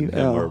Sutherland, and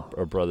him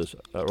are brothers,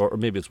 or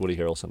maybe it's Woody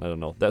Harrelson. I don't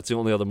know. That's the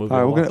only other movie.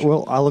 All right, I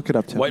watch. I'll look it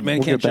up. Tim. White Man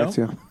we'll Can't get back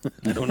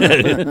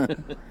Jump? to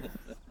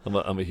you.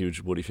 I'm a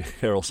huge Woody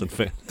Harrelson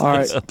fan. All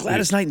right,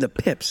 Gladys Knight and the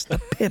Pips. The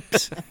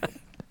Pips.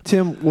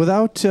 Tim.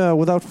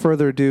 Without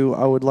further ado,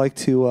 I would like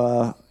to.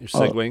 You're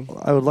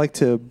segueing? I would like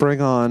to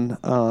bring on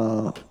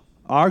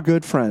our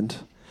good friend,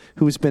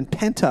 who's been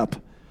pent up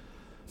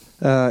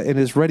and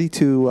is ready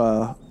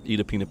to Eat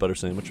a peanut butter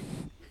sandwich.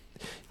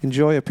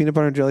 enjoy a peanut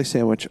butter and jelly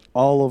sandwich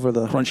all over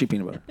the Crunchy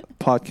peanut butter.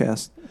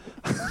 podcast.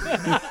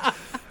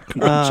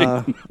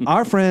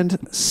 Our friend,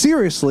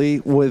 Seriously,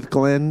 with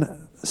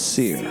Glenn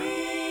Sear.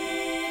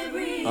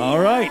 All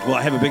right. Well,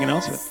 I have a big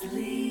announcement.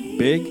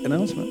 Big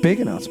announcement. Big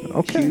announcement.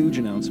 Okay. Huge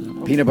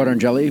announcement. Peanut butter and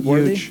jelly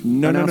worthy? Huge.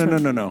 No.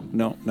 announcement?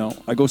 No.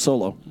 I go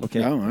solo.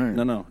 Okay. Oh, all right.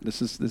 No.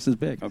 This is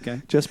big.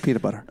 Okay. Just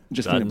peanut butter.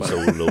 Just Done peanut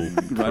butter. solo. I'm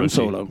Crunchy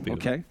solo. peanut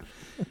Okay.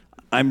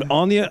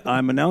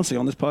 I'm announcing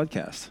on this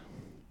podcast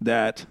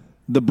that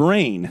the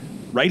brain,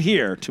 right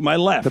here to my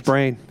left, The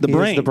brain. the He is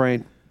brain, the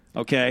brain.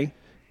 Okay,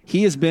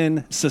 he has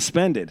been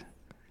suspended.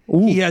 Ooh.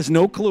 He has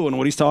no clue on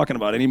what he's talking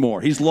about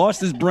anymore. He's lost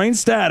his brain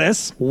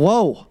status.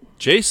 Whoa.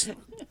 Jason,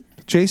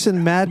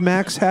 Jason Mad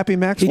Max, Happy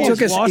Max. He He's took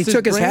his lost his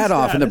brain hat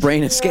off and the status.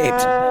 brain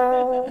escaped.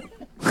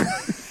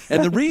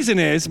 And the reason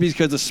is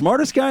because the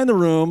smartest guy in the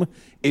room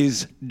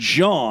is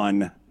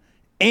John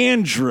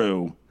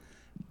Andrew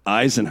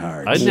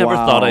Eisenhart. I never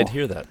Wow. thought I'd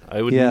hear that.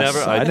 I would Yes,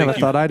 never. I never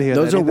thought I'd hear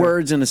Those that are either.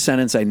 words in a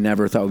sentence I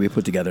never thought would be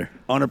put together.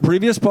 On a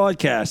previous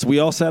podcast, we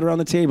all sat around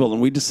the table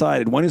and we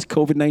decided, when is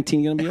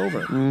COVID-19 going to be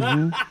over?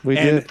 We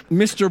And did.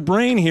 Mr.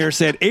 Brain here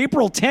said,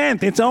 April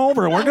 10th, it's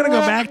over. We're going to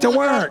go back to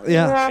work.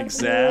 Yeah.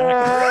 Exactly.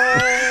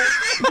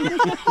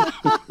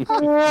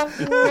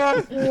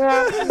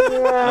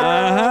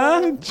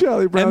 Uh-huh.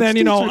 Charlie Brown's And then,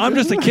 teacher. I'm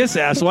just a kiss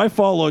ass, so I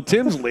follow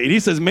Tim's lead. He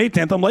says May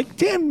 10th. I'm like,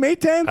 Tim, May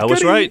 10th. I was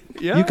goody." right.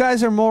 Yeah. You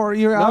guys are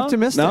you're No,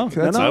 optimistic. No,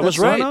 That's- I was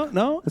right.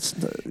 No. that's-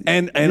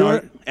 And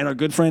you're- our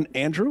good friend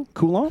Andrew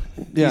Coulon,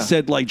 Yeah. he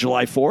said like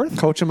July 4th.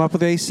 Coach him up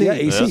with AC. Yeah,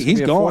 AC. Yes. He's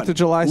Be a gone. 4th of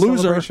July Loser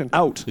celebration.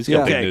 out. He's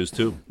got Yeah. big news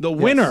too. The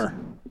winner,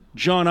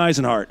 John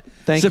Eisenhart.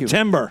 Thank you.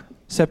 September.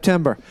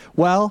 September.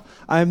 Well,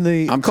 I'm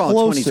calling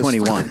closest.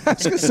 2021. I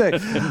was going to say,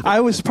 I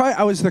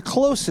was the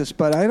closest,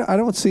 but I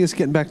don't see us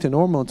getting back to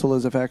normal until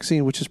there's a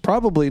vaccine, which is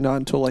probably not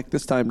until like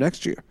this time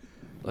next year.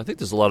 I think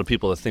there's a lot of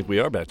people that think we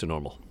are back to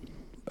normal.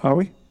 Are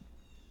we?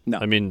 No.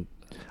 I mean,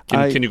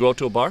 I- can you go out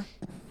to a bar?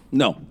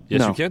 No.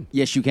 Yes, No. you can.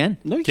 Yes, you can.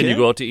 No, you Can you can't.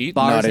 go out to eat?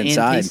 Bars Not and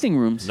inside. tasting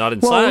rooms. Not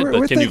inside,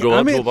 but can you go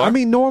out to a bar? I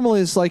mean, normal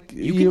is like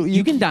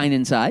You can dine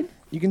inside.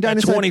 You can dine At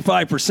inside.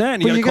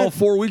 25%. You But got to you call got-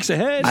 4 weeks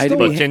ahead. I had to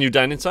but be, can you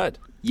dine inside?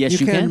 Yes, You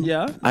you can- can.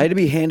 yeah. I had to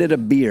be handed a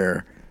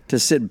beer to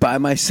sit by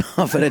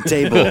myself at a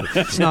table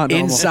It's not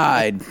normal.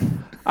 inside.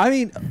 I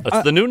mean,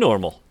 That's the new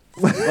normal.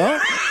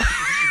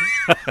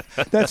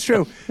 that's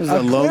true. is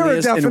the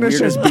loneliest and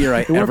weirdest beer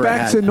I We're ever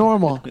back had. to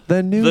normal.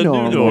 The new The new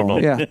normal.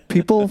 normal. Yeah,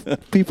 people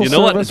You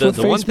know what? serve us The with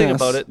one face thing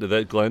masks. about it,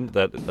 that Glenn,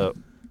 that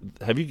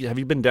have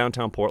you been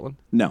downtown Portland?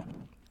 No.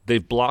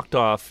 They've blocked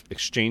off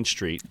Exchange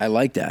Street. I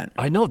like that.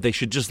 I know they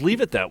should just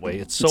leave it that way.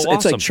 It's so It's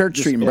awesome. like Church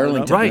Street in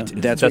Burlington. Right.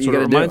 That's what you it got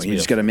to reminds do. me You of.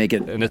 just got to make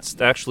it. And it's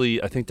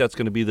actually, I think that's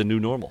going to be the new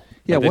normal.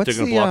 Yeah, I think what's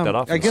they're going the? to block that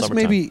off. I in the guess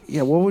summertime. maybe.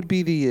 Yeah, what would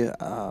be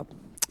the?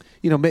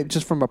 Maybe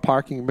just from a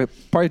parking, but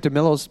probably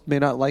DeMillo's may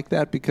not like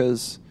that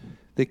because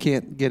they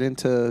can't get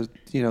into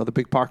the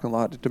big parking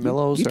lot at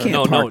DeMillo's. You or- can't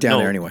No, park no, down no.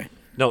 there anyway.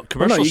 No, Well,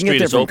 Commercial no, you can Street get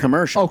there is from open.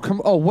 commercial.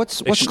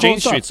 What's Exchange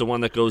closed Street's off? the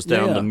one that goes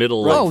down Yeah. the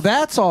middle. Oh, of,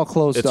 that's all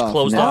closed it's off.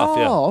 closed off,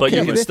 yeah. Oh, But you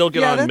okay. can still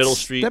get on that's- Middle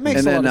Street. That makes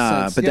And a then, lot of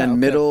sense. but Yeah, then okay.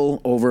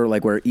 middle over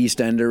like where East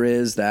Ender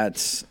is,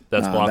 that's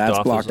blocked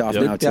off blocked as- off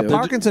yeah. now Yeah, too.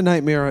 parking's a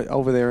nightmare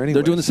over there anyway.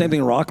 They're doing the same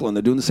thing in Rockland.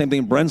 They're doing the same thing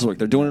in Brunswick.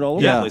 They're doing it all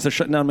over Yeah. the place. They're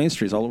shutting down main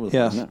streets all over the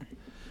Yeah. place.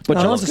 But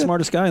No, John's that's the good.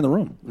 smartest guy in the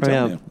room. I'm Oh,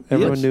 telling yeah, you.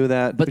 everyone Yes. knew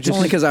that. But It it's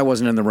Only because I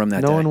wasn't in the room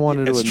that no day. one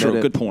wanted It's to true.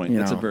 admit it. Good point. You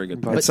That's a know, very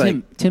good but point. It's But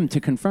like Tim, to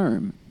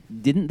confirm,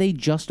 didn't they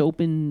just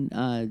open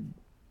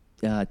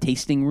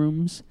tasting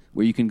rooms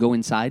where you can go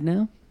inside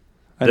now?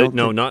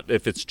 No, not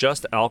if it's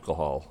just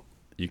alcohol.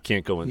 You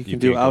can't go in. You can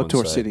can't do go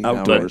outdoor inside. seating now,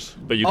 Outdoors.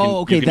 But you can,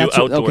 okay, you can that's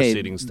do what- outdoor okay.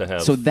 seatings to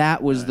have. So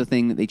that was the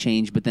thing that they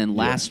changed. But then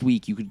last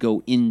week you could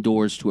go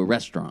indoors to a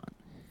restaurant.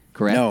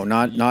 Correct? no,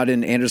 not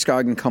in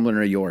Androscoggin, Cumberland,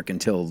 or York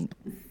until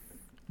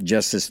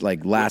just this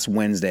last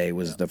Wednesday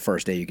was the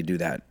first day you could do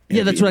that.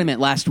 Yeah, that's what I meant.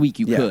 Last week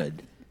you Yeah.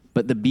 could,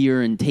 but the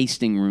beer and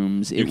tasting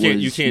rooms, you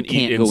can't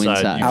eat go inside.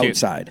 inside. You can't-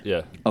 Outside.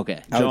 Yeah. Okay.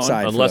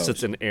 Outside, for Unless those.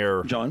 it's an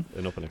air John?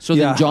 an opening. So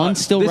Yeah. then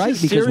John's still This right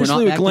is because we're seriously not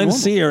with back to Glenn normal.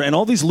 Sear, and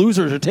all these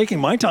losers are taking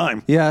my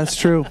time. Yeah, that's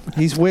true.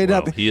 He's weighed Wow,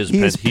 up. he is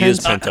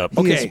pent up.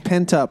 He is Okay.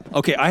 pent up.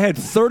 Okay, I had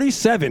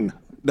 37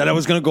 that I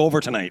was going to go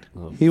over tonight.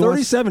 He wants-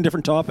 37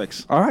 different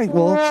topics. All right.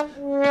 Well,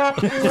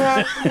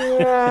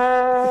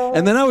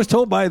 And then I was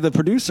told by the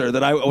producer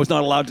that I was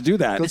not allowed to do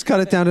that. let's cut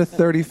it down to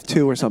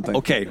 32 or something.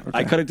 Okay,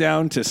 I cut it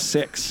down to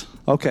 6.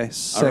 Okay.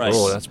 6. right.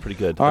 Oh, that's pretty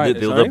good. All right.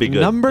 They'll be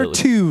good. Number They'll-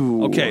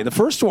 2. Okay, the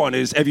first one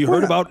is, have you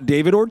heard about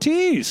David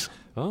Ortiz?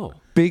 Oh,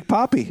 Big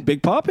Poppy.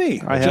 Big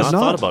Poppy. I I have just not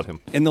thought about him.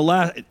 In the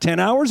last 10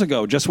 hours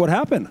ago, just what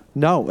happened?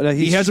 No,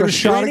 He has a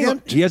shot restraining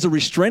again. he has a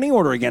restraining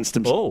order against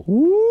him Oh,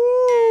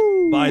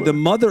 Ooh. by the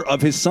mother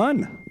of his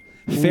son.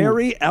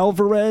 Ferry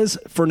Alvarez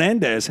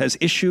Fernandez has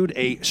issued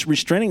a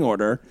restraining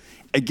order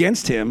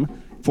against him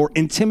for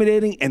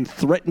intimidating and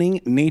threatening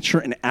nature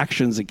and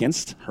actions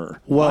against her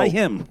Whoa. by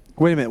him.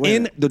 Wait a minute.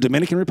 in the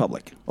Dominican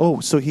Republic. Oh,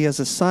 so he has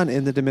a son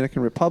in the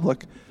Dominican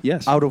Republic.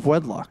 Yes. Out of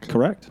wedlock.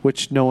 Correct.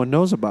 Which no one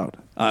knows about.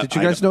 Did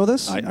you I guys don't- know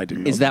this? I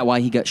do. Is that why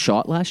he got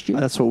shot last year?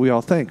 That's what we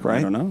all think, right?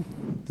 I don't know.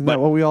 Isn't that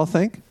what we all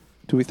think?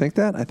 Do we think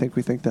that? I think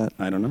we think that.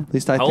 I don't know. At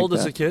least I How think old that.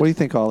 is the kid? What do you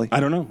think, Ollie? I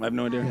don't know. I have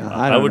no idea. Yeah,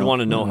 I don't would know. want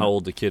to know how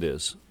old the kid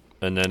is,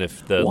 and then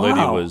if the Wow. lady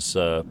was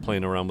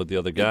playing around with the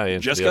other guy.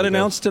 And Just the got other guy-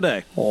 announced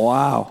today.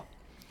 Wow.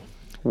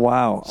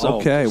 Wow. So,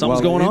 okay.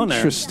 something's well, going on there.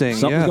 Interesting.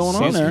 Something's yes. going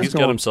on there. He's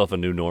got himself a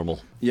new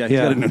normal. Yeah,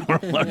 Yeah.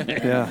 yeah.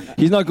 Yeah.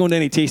 He's not going to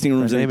any tasting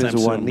rooms His name anytime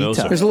is soon. No,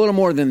 Juanita. sir. There's a little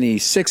more than the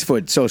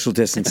 6-foot social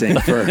distancing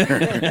for.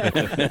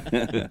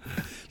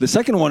 The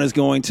second one is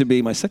going to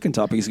be, my second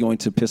topic is going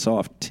to piss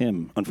off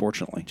Tim,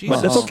 unfortunately.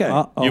 But that's Jesus. okay.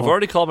 Uh-oh. You've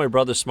already called my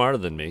brother smarter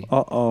than me.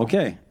 Uh-oh.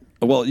 Okay.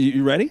 Well,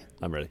 you ready?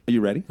 I'm ready. Are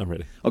you ready? I'm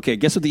ready. Okay,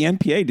 guess what the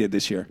NPA did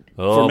this year?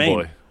 Oh for Maine?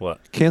 boy,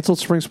 what? Canceled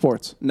spring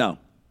sports. No.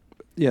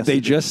 Yes.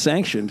 They just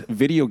sanctioned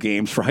video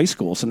games for high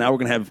school, so now we're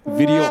going to have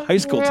video high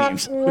school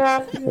teams.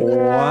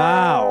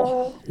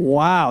 Wow.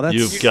 Wow. That's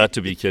You've got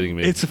to be kidding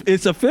me.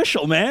 It's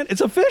official, man.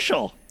 It's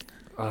official.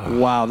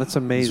 Wow, that's This is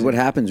amazing. what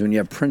happens when you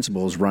have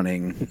principals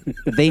running.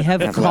 They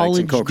have Athletics and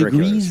college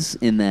co-curriculars. degrees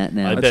in that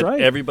now. I That's bet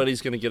right.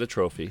 everybody's going to get a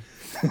trophy.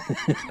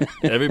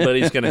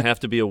 Everybody's going to have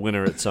to be a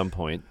winner at some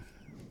point.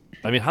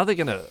 I mean, how are they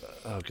going to?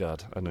 Oh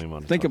God, I don't even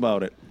want to Think talk.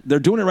 about it. They're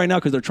doing it right now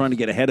because they're trying to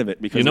get ahead of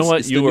it. Because You know it's, what?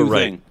 It's You the were new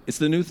right. Thing. It's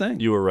the new thing.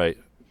 You were right.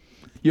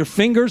 Your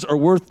fingers are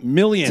worth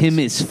millions. Oh, Tim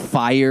is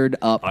fired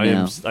up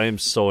now. I am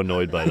so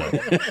annoyed by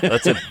that.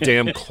 That's a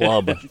damn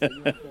club.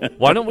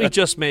 Why don't we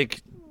just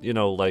make,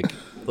 like,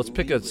 let's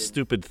pick a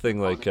stupid thing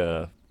like,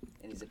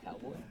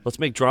 let's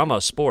make drama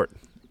a sport.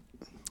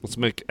 Let's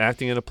make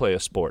acting in a play a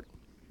sport.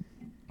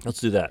 Let's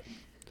do that.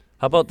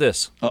 How about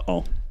this?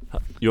 Uh-oh.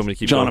 You want me to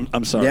keep John, going?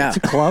 I'm sorry. Yeah. It's a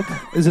club?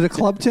 Is it a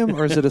club, Tim,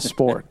 or is it a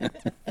sport?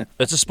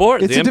 It's a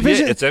sport. It's the a MPA.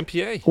 division. It's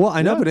MPA. Well,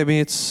 I know, Yeah. but I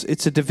mean,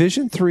 it's a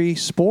Division III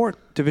sport.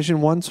 Division I.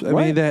 I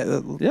Right. mean,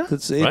 that Yeah.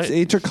 it's Right.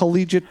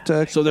 intercollegiate.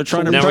 So they're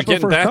trying to Now we're prep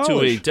getting for back to a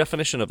college.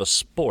 definition of a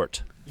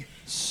sport.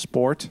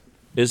 sport.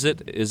 Is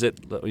it?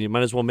 You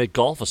might as well make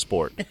golf a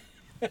sport.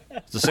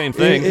 It's the same It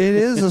thing.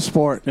 is a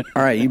sport.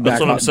 All right, you That's back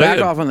what I'm off, back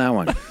saying. off on that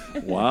one.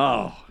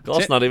 Wow.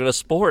 Golf's not even a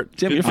sport.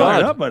 Tim, Good you're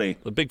fired God. up, buddy.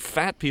 The big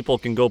fat people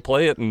can go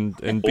play it and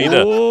beat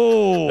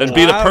Oh,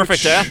 a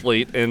perfect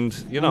athlete, and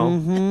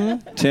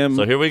Tim,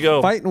 So here we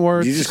go. Fighting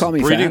words. Did you just call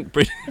me breeding,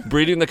 fat?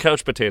 breeding the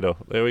couch potato.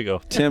 There we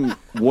go. Tim,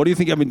 what do you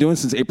think I've been doing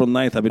since April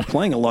 9th? I've been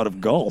playing a lot of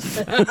golf.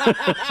 That's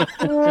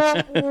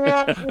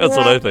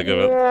what I think of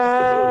it.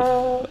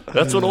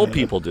 That's what old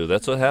people do.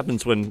 That's what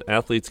happens when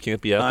athletes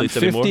can't be I'm athletes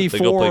anymore. They go play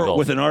 54 golf.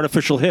 with an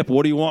artificial hip.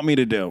 What do you want me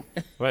to do?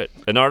 Right.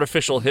 An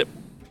artificial hip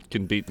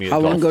can beat me at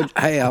How golf. long ago?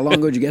 Hey, how long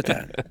ago did you get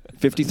that?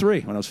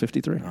 53, when I was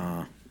 53.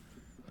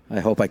 I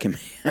hope I can.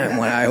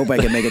 I hope I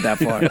can make it that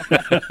far.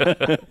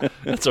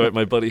 That's all right.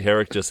 My buddy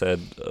Herrick just had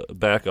a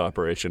back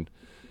operation,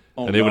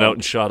 Oh, and they went no. out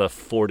and shot a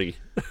 40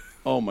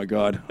 Oh, my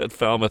God. at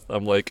Falmouth.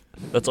 I'm like,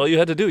 that's all you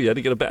had to do. You had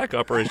to get a back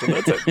operation.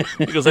 That's it.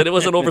 Because it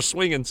wasn't over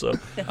swinging, so.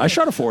 I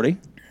shot a 40.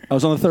 I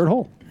was on the third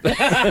hole.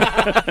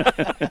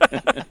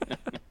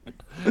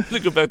 To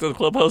go back to the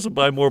clubhouse and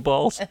buy more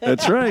balls.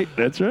 That's right.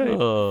 That's right.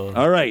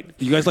 All right.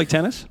 You guys like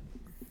tennis?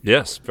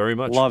 Yes, very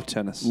much. Love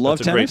tennis. Love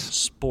It's a great tennis?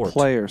 sport.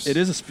 Players. It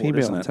is a sport, Female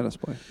isn't it? tennis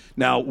player.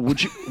 Now,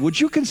 would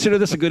you consider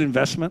this a good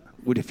investment?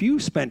 If you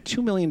spent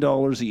 $2 million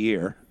a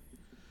year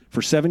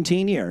for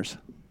 17 years,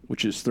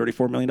 which is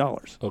 $34 million,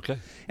 Okay.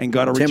 and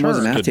got a Tim was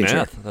a return? math Good teacher.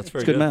 math. That's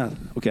very It's good math.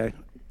 Okay.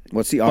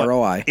 What's the But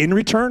ROI? in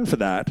return for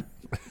that,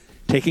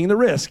 taking the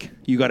risk,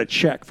 you got a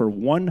check for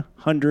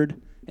 $141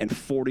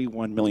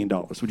 million.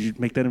 Would you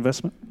make that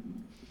investment?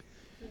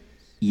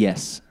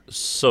 Yes.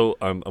 So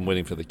I'm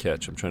waiting for the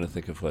catch. I'm trying to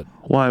think of what.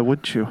 Why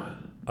wouldn't you?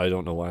 I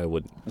don't know why I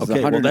wouldn't. The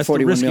Okay, well, that's the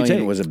 141 risk you million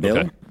take. was a bill.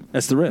 Okay.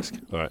 That's the risk.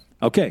 All right.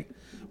 Okay.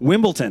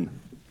 Wimbledon,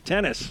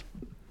 tennis.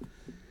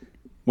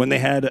 When they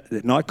had,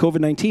 not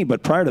COVID-19,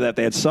 but prior to that,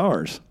 they had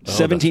SARS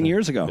 17 right.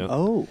 years ago. Yeah.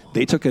 Oh.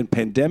 They took a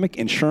pandemic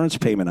insurance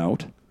payment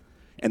out,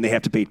 and they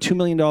have to pay $2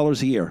 million a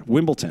year.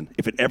 Wimbledon,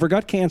 if it ever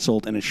got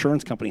canceled, an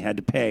insurance company had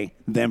to pay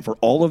them for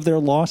all of their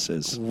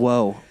losses.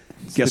 Whoa.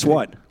 Guess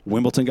what?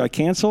 Wimbledon got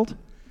canceled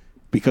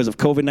because of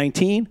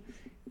COVID-19.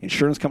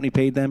 Insurance company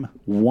paid them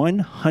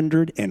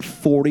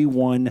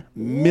 $141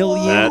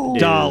 million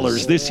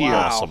That this year.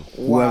 Awesome.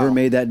 Whoever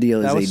made that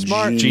deal That is was a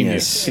smart.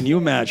 genius. Can you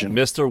imagine?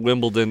 Mr.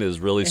 Wimbledon is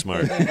really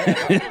smart.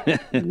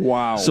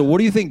 Wow. So what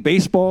do you think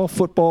baseball,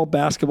 football,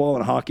 basketball,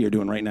 and hockey are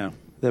doing right now?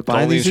 they're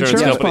buying the these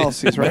insurance insurance company.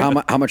 policies, But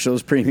right? how much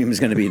those premiums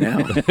going to be now?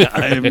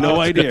 I have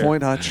no idea. Good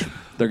point, Hutch.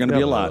 They're going to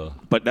be a Yep.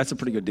 lot, but that's a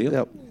pretty good deal.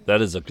 Yep.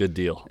 That is a good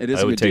deal. It is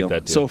I a would good take deal.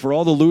 that deal. So for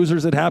all the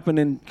losers that happened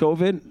in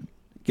COVID,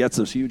 gets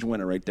us huge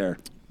winner right there,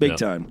 big Yep.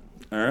 time.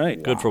 All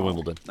right, good for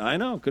Wimbledon. I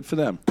know, good for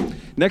them.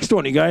 Next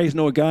one, you guys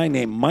know a guy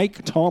named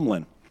Mike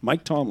Tomlin.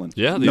 Mike Tomlin.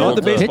 Yeah, the not old,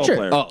 the baseball pitcher.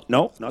 player. Oh.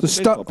 No, not the,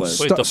 baseball player.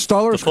 Wait, the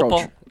Stuller's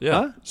football? coach. Yeah.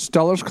 Huh?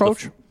 Stellar's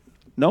coach?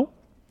 No,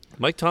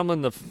 Mike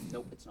Tomlin,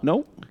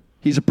 no.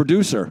 He's a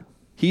producer.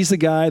 He's the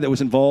guy that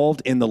was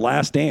involved in The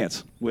Last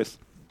Dance with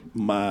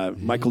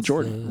Michael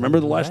Jordan. Remember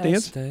The Last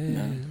Dance?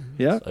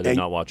 Yeah. I did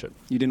not watch it.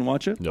 You didn't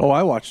watch it? No. Oh,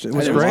 I watched it. It I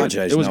was didn't great. watch it.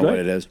 I just It was know great. what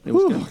it is. It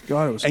was Whew, good.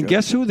 God, it was And good.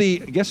 guess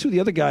who the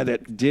other guy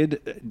that did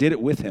it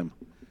with him?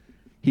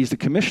 He's the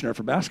commissioner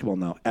for basketball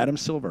now, Adam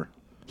Silver.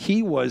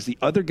 He was the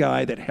other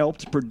guy that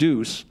helped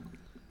produce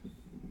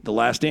The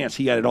Last Dance.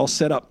 He had it all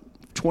set up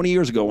 20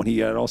 years ago when he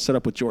had it all set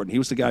up with Jordan. He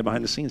was the guy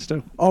behind the scenes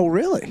too. Oh,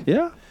 really?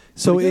 Yeah.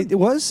 So Pretty it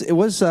was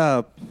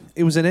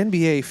an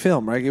NBA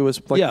film, right? It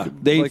was like yeah,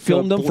 they like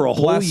filmed them for a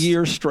whole blessed-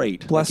 year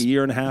straight, blessed- like a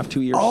year and a half,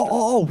 2 years. straight.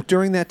 Oh,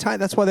 during that time.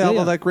 That's why they had Yeah,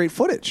 all yeah. that great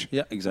footage.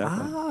 Yeah,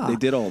 exactly. They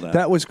did all that.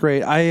 That was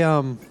great. I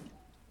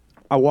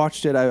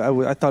watched it.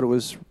 I thought it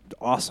was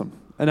awesome,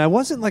 and I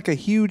wasn't like a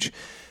huge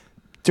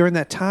during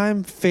that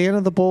time fan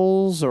of the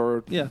Bulls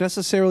or Yeah.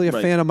 necessarily a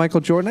Right. fan of Michael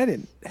Jordan. I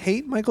didn't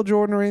hate Michael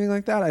Jordan or anything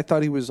like that. I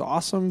thought he was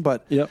awesome,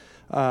 but Yep.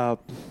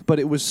 but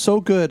it was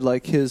so good,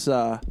 like his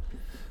the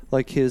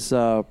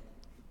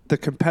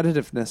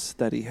competitiveness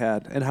that he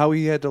had and how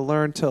he had to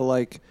learn to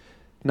like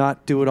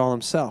not do it all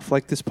himself.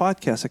 Like this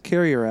podcast, I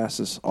carry your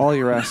asses, all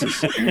your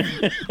asses.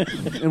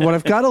 And what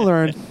I've got to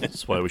learn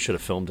That's why we should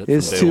have filmed it.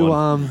 is from day to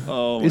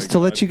one. is to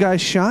let you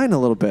guys shine a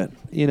little bit.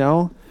 You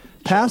know,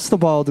 pass the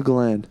ball to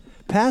Glenn,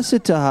 pass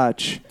it to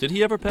Hutch, Did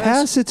he ever pass?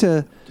 pass it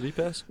to. Did he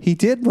pass? He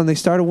did when they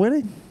started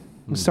winning.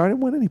 He started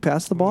winning. He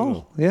passed the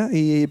ball. Oh. Yeah,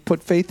 he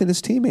put faith in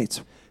his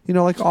teammates. You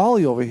know, like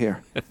Ollie over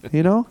here.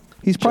 You know,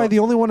 he's probably the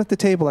only one at the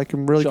table I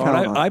can really John,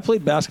 count on. I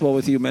played basketball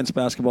with you, men's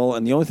basketball,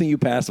 and the only thing you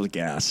passed was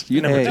gas.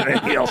 You never Hey. did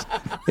anything else.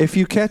 If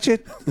you catch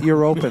it,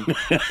 you're open.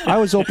 I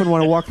was open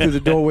when I walked through the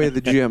doorway of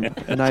the gym,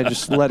 and I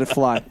just let it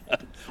fly.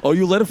 Oh,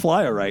 you let it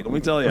fly, all right. Let me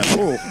tell you.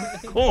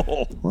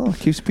 Oh. Well, it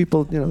keeps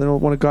people, they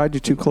don't want to guard you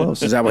too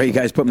close. Is that why you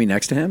guys put me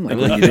next to him? Like,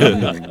 what are you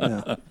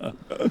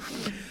doing?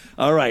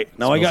 All right.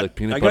 Now Smells like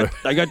peanut butter.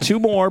 I got two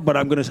more, but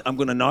I'm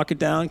gonna knock it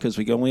down because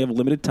we only have a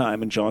limited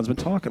time, and John's been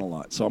talking a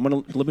lot. So I'm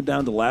gonna limit it down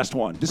to the last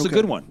one. This is a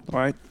good one. All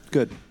right,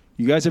 good.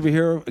 You guys ever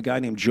hear of a guy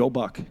named Joe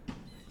Buck?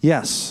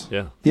 Yes.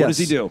 Yeah. Yes. What does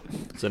he do?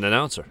 It's an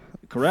announcer.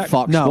 Correct.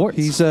 Fox No, Sports.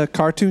 he's a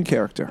cartoon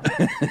character.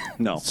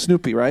 No.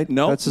 Snoopy, right?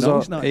 No, his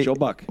he's not. Joe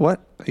Buck. What?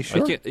 Are you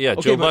sure? I can't, yeah,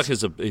 Okay, Joe but- Buck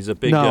is he's a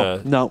big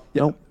No.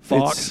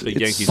 Fox. Big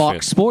Yankees Fox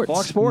fan. Sports.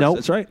 Fox Sports. Nope.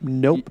 That's right.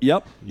 Nope.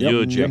 Yep.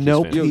 Huge Yankees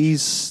Nope. fan.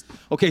 He's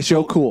Okay,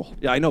 Joe Cool.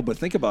 Yeah, I know, but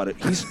think about it.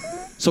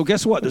 So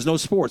guess what? There's no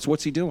sports.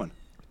 What's he doing?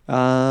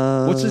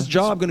 What's What's his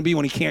job going to be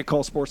when he can't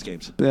call sports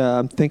games?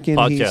 I'm thinking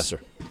Podcaster.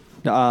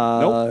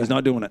 Nope, he's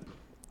not doing it.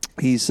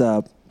 He's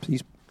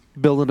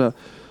building a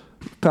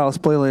Palace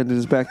Playland in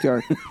his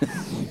backyard.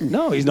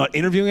 No, he's not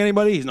interviewing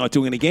anybody. He's not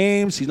doing any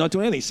games. He's not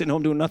doing anything. He's sitting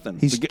home doing nothing.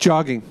 He's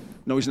jogging.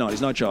 No, he's not.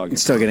 He's not jogging.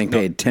 Still getting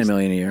paid $10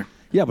 million a year.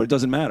 Yeah, but it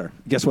doesn't matter.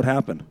 Guess what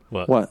happened?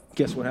 What?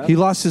 Guess what happened? He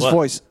lost his What?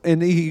 voice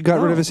and he got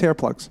rid No. of his hair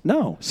plugs.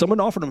 No,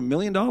 someone offered him $1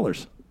 million.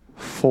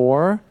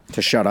 For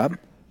To shut up?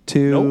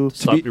 to Nope.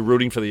 Stop be, you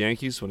rooting for the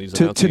Yankees when he's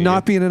to announcing a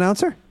not game? be an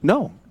announcer?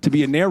 No, to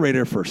be a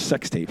narrator for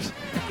sex tapes.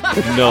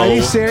 No. Are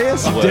you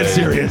serious? way. Dead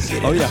serious.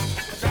 Oh yeah.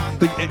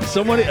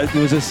 Someone there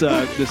was this.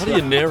 How do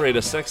you narrate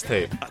a sex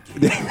tape?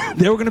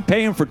 They were going to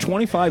pay him for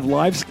 25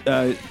 live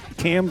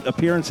cam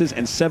appearances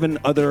and 7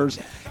 others,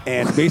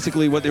 and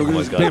basically what they were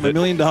going to God. pay him $1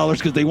 million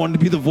because they wanted to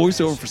be the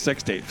voiceover for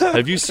sex tapes.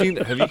 Have you seen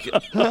the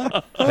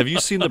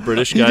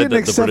British He guy, didn't the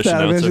accept British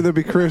that. Imagine announcer? there'd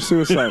be career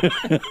suicide.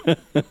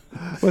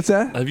 What's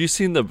that? Have you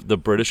seen the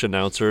British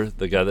announcer,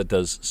 the guy that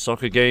does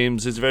soccer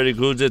games? He's very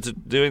good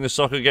at doing the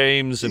soccer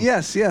games. And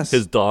Yes.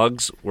 his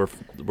dogs were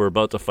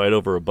about to fight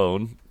over a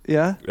bone,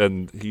 Yeah.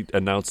 and he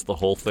announced the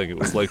whole thing. It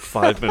was like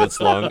 5 minutes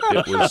long.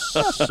 It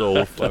was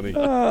so funny.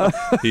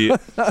 It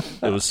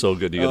was so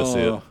good. You got to see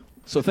it.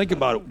 So think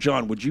about it,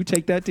 John. Would you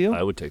take that deal?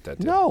 I would take that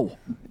deal. No.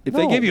 If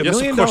they gave you $1 Yes,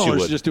 of million course you to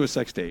would. just do a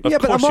sex tape. Yeah,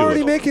 but course I'm you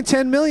already would. making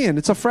 $10 million.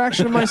 It's a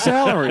fraction of my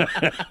salary,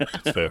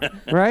 It's fair.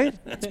 right?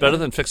 It's better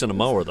than fixing a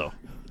mower, though.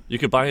 You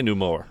could buy a new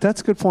mower.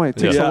 That's a good point. It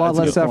takes Yeah, a lot that's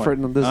a less good point. effort,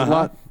 and there's a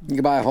lot, You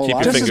can buy a whole Keep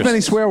lot. your just as fingers.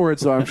 many swear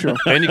words, though. I'm sure.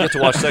 And you get to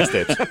watch sex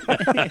tapes.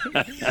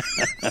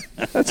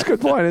 That's a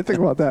good point. I didn't think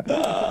about that.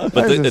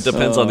 But it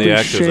depends on the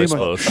actors, I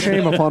suppose.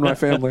 Shame upon my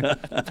family.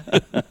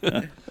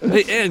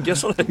 Hey, Ann,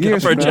 guess what I got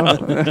Years for a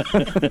from now.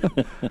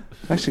 job?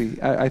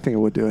 Actually, I think I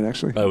would do it.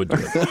 Actually, I would do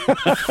it.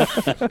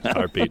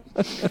 Heartbeat.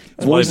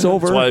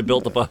 Voiceover. That's why I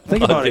built the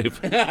Think about it.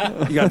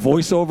 podcast. You got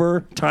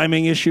voiceover,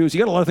 timing issues. You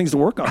got a lot of things to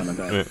work on. In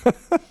that.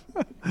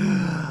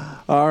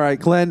 all right,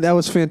 Glenn, that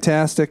was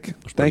fantastic.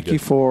 Thank you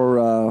good.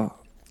 for.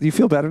 Do you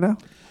feel better now?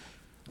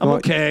 I'm Well,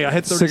 okay. I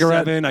hit 37.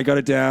 cigarette- I got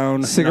it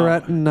down.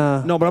 Cigarette no.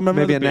 and No, but I'm having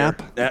maybe a another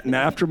nap. beer. And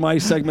after my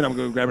segment, I'm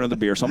going to grab another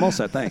beer. So I'm all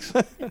set. Thanks.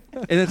 And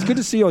it's good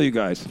to see all you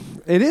guys.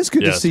 It is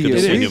good Yeah, to it's see good you.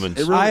 to see It is. humans.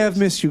 It really I have is.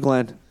 missed you,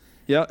 Glenn.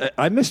 Yeah,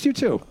 I missed you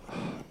too.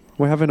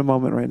 We're having a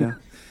moment right now.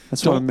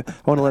 That's why I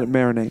want to let it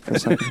marinate for a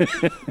second.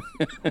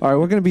 All right,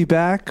 we're going to be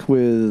back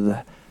with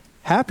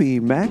Happy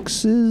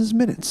Max's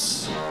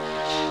Minutes.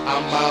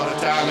 I'm out of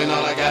time and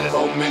all I got is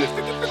 4 minutes.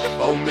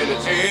 4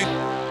 minutes, hey.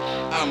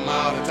 I'm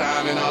out of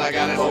time and all I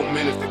got is 4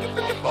 minutes.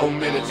 4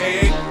 minutes,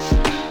 hey.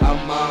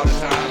 I'm out of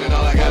time and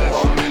all I got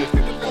is 4 minutes.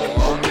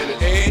 4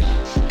 minutes,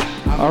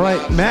 hey. All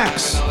right,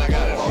 Max,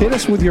 hit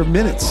us with your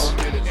minutes.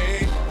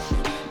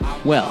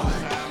 Well,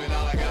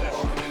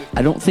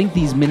 I don't think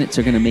these minutes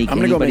are going to make I'm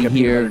gonna go anybody make a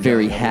peanut here butter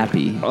very jelly.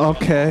 happy.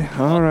 Okay,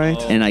 all right.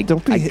 And I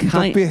don't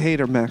be a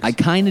hater, Max. I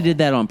kind of did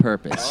that on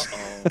purpose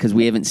because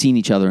we haven't seen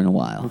each other in a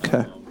while.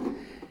 Okay.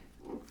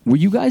 Were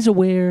you guys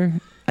aware?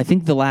 I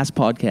think the last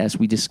podcast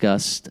we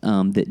discussed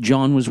that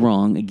John was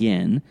wrong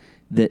again.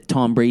 That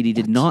Tom Brady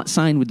did not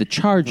sign with the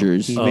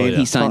Chargers. He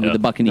yeah. signed with Yeah. the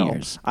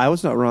Buccaneers. I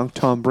was not wrong.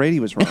 Tom Brady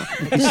was wrong.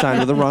 He signed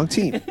with the wrong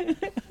team.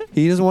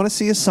 He doesn't want to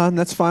see his son.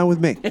 That's fine with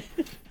me.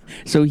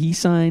 So he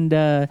signed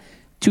a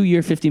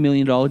 2-year, $50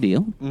 million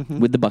deal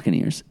with the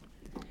Buccaneers.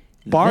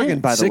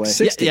 Bargain, by the way.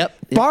 660. Yep.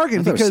 Bargain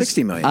I thought it was because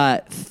 60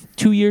 million.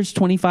 2 years,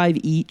 25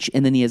 each,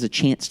 and then he has a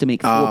chance to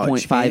make 4.5 in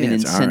chance. All right.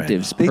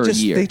 incentives they per just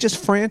year. they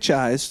just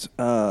franchised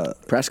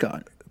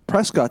Prescott.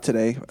 Prescott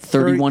today.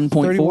 31.4?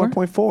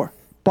 31.4.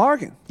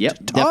 Bargain. Yep,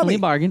 Tommy. definitely a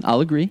bargain.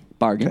 I'll agree.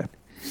 Bargain. Okay.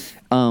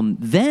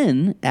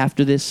 Then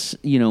after this,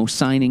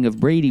 signing of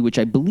Brady, which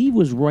I believe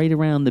was right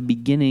around the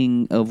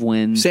beginning of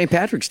when St.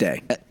 Patrick's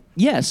Day.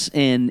 Yes,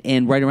 and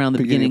right around the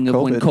beginning of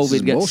when This COVID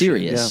is got bullshit,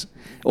 serious.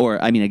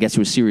 Or, I guess it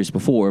was serious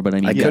before, but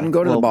I couldn't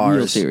go to the real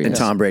bars, serious. and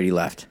Tom Brady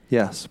left.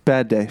 Yes,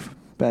 bad day.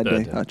 Bad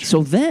day. day. Hutch.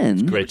 So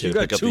then, Great to You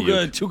got pick up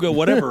the too good,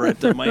 whatever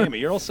at Miami.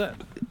 You're all set.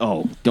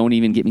 oh, don't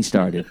even get me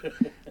started.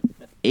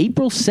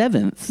 April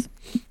 7th,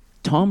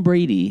 Tom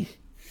Brady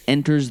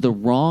enters the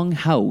wrong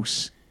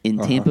house in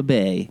Tampa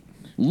Bay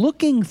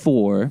looking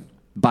for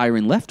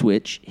Byron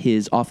Leftwich,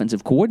 his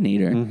offensive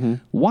coordinator,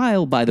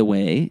 while, by the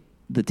way,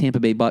 the Tampa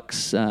Bay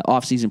Bucks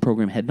offseason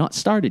program had not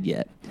started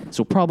yet,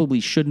 so probably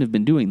shouldn't have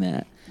been doing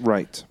that.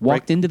 Right.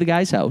 Walked into the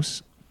guy's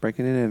house,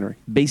 Breaking and entering.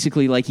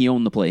 basically like he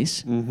owned the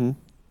place,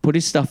 put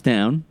his stuff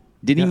down,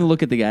 didn't even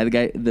look at the guy.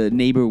 The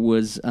neighbor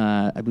was,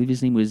 I believe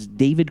his name was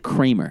David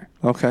Kramer.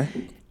 Okay.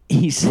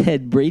 He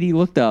said Brady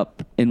looked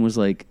up and was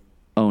like,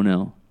 "Oh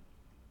no,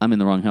 I'm in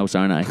the wrong house,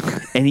 aren't I?"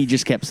 And he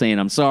just kept saying,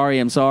 I'm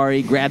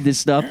sorry, grabbed his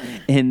stuff.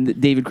 And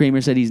David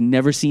Kramer said he's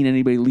never seen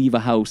anybody leave a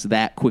house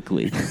that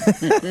quickly.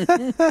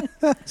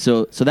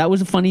 So that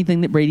was a funny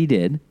thing that Brady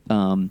did.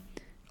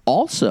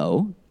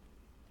 Also,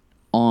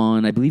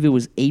 on, I believe it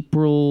was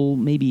April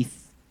maybe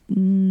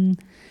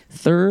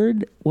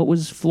 3rd, what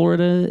was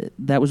Florida?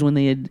 That was when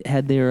they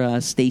had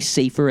their stay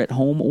safer at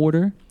home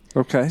order.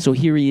 Okay. So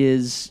here he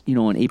is,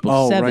 on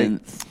April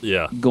 7th,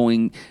 Yeah.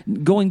 going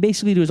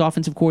basically to his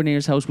offensive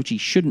coordinator's house, which he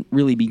shouldn't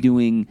really be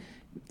doing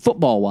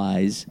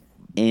football-wise,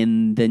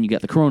 and then you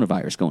got the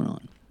coronavirus going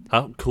on.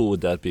 How cool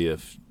would that be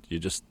if you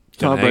just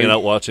Tom hanging Brady.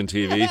 out watching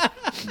TV?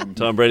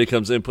 Tom Brady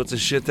comes in, puts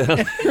his shit down.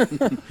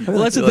 Well,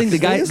 that's the thing. The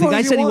guy As long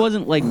as you said he want.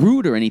 wasn't like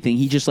rude or anything.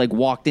 He just like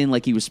walked in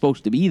like he was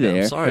supposed to be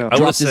there. I'm sorry. Yeah. I would've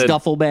Dropped his said,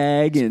 duffel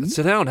bag and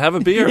sit down, have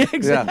a beer.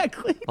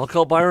 exactly. I'll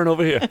call Byron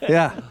over here.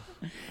 Yeah.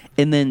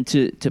 And then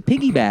to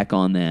piggyback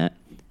on that,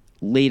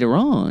 later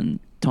on,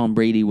 Tom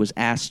Brady was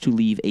asked to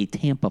leave a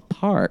Tampa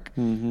park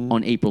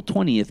on April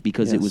 20th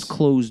because it was Yes.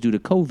 closed due to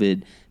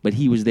COVID, but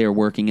he was there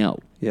working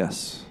out.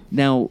 Yes.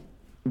 Now,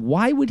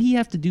 why would he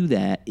have to do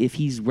that if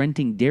he's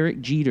renting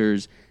Derek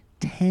Jeter's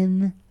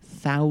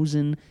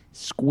 10,000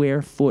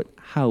 square foot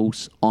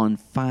house on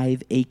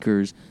 5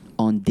 acres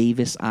on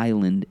Davis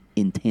Island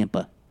in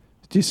Tampa?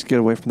 Just get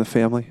away from the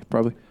family,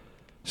 probably.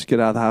 Just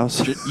get out of the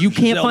house. You can't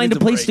Giselle find a needs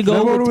a place to break.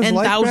 Remember go what with it was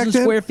like back 10,000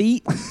 then? square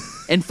feet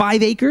and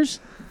 5 acres?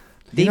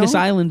 Davis know?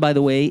 Island, by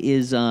the way,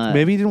 is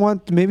Maybe he didn't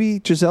want.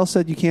 Maybe Giselle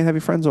said you can't have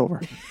your friends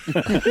over.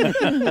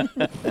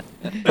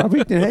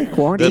 Probably. Hey,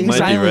 quarantine. That Davis might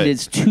be Island right.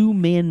 is 2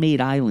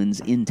 man-made islands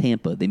in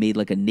Tampa. They made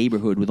like a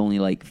neighborhood with only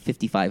like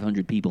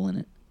 5,500 people in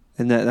it.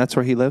 And that's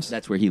where he lives.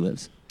 That's where he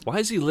lives. Why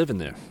is he living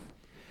there?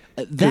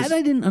 That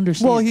I didn't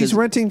understand. Well, he's 'cause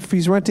renting.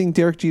 He's renting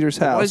Derek Jeter's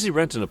house. Why is he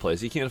renting a place?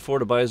 He can't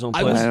afford to buy his own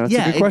I place. was, I don't know.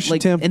 That's a good question,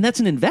 Tim. And that's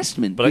an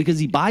investment But I- because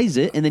he buys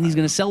it and then he's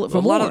going to sell it for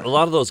a more.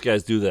 lot of those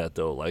guys do that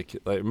though. Like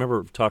I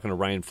remember talking to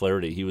Ryan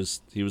Flaherty. He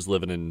was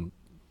living in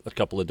a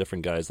couple of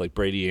different guys, like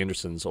Brady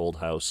Anderson's old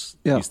house.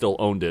 Yeah. He still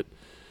owned it,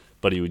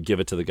 but he would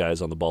give it to the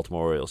guys on the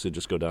Baltimore Orioles. He'd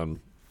just go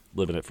down,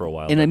 live in it for a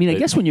while. And I mean, I They-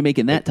 guess when you're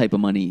making that type of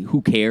money,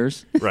 who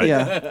cares? right,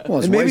 Yeah. Well,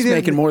 his And maybe wife's they-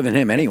 making more than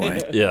him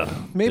anyway. yeah,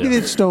 Maybe yeah. they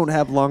just don't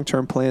have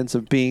long-term plans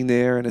of being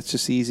there, and it's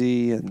just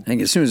easy. And I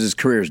think as soon as his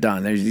career's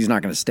done, he's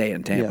not going to stay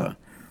in Tampa.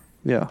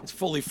 yeah, It's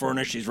fully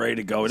furnished. He's ready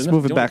to go. it's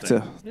moving back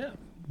to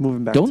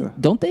moving back to.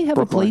 Don't they have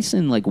Brookline. a place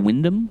in like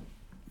Wyndham,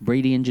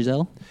 Brady and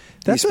Giselle? He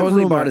That's a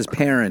supposedly rumor. bought his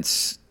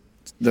parents.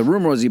 The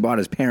rumor was he bought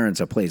his parents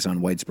a place on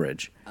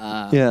Whitesbridge.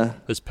 Yeah,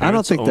 His I don't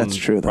parents think that's own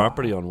true though.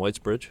 property on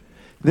Whitesbridge.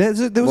 There was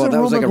Well, a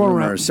that was like a going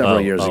rumor around. several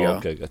years ago.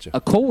 Okay, gotcha.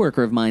 A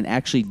coworker of mine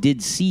actually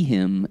did see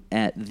him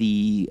at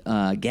the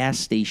gas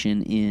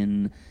station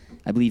in,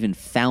 I believe, in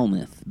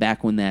Falmouth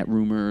back when that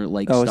rumor Oh,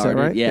 is that started.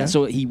 right? Yeah, Yeah.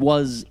 so he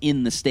was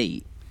in the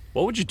state.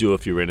 What would you do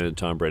if you ran into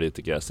Tom Brady at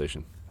the gas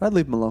station, I'd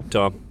leave him alone.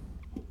 Tom?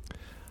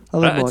 I'd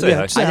leave him I'd alone. say Yeah,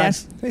 hi. say I'd hi.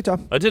 ask- Hey,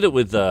 Tom. I did it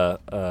with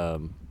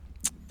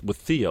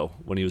Theo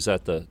when he was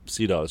at the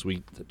Sea Dogs.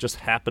 We just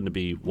happened to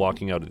be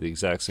walking out at the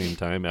exact same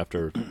time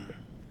after,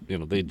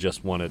 they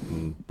just won it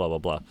and blah blah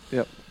blah.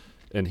 Yep.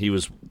 And he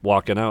was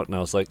walking out, and I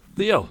was like,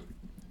 Theo.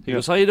 He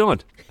goes, "How you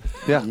doing?"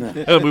 Yeah.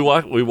 And we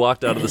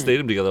walked out of the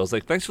stadium together. I was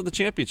like, "Thanks for the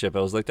championship."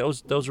 I was like, "That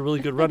was a really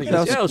good run." He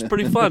goes, "Yeah, it was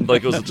pretty fun."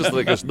 Like it was just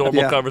like a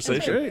normal Yeah.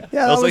 conversation.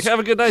 Yeah, I was that like, was- "Have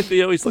a good night,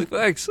 Theo." He's like,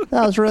 "Thanks."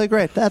 That was really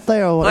great. That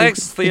Theo.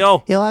 Thanks,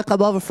 Theo. You want to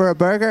come over for a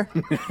burger?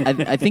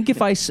 I think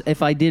if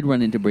I did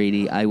run into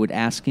Brady, I would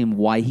ask him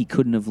why he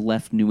couldn't have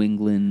left New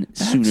England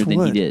sooner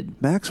than he did.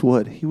 Max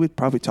would. He would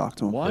probably talk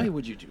to him. Why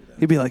would you do that?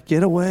 He'd be like,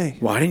 "Get away."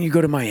 Why didn't you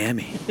go to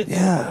Miami?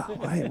 Yeah.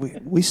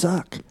 We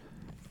suck.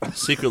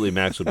 Secretly,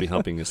 Max would be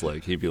humping his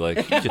leg. He'd be like,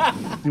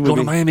 would "Go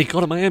to be- Miami, go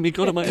to Miami,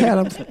 go to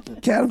Miami."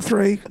 Cat him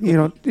 3.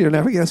 You'll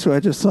never guess who I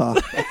just saw.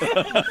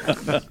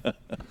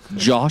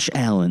 Josh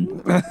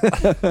Allen.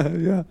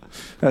 Yeah,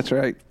 that's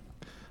right.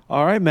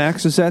 All right,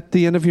 Max, is that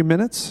the end of your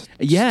minutes?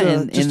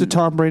 Yeah, just a and-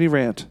 Tom Brady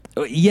rant.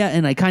 Yeah,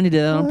 and I kind of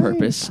did that on Hey,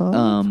 purpose.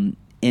 Tom.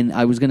 And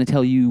I was going to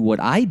tell you what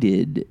I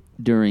did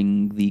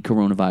during the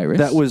coronavirus.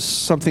 That was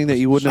something that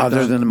you wouldn't have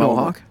Other done. than the No.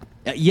 Mohawk?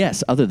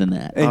 Yes, other than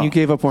that. And you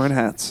gave up wearing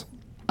hats.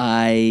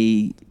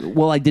 I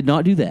did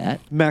not do that.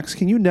 Max,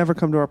 can you never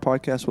come to our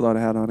podcast without a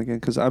hat on again?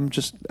 Because I'm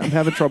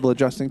having trouble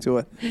adjusting to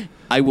it.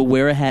 I will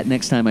wear a hat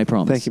next time, I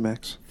promise. Thank you,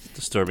 Max.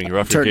 Disturbing your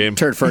effort game.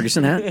 Turd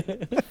Ferguson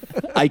hat?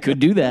 I could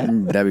do that.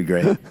 That'd be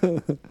great.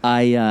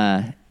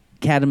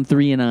 Cadam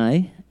 3 and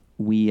I,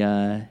 we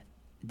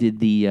did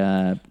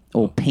the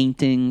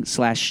painting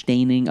 /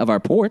 staining of our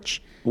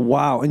porch.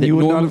 Wow. And That you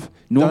would not have...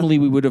 normally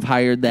we would have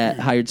hired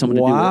someone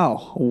to do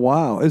it.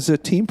 Wow. It's a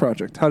team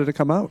project. How did it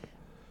come out?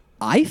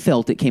 I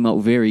felt it came out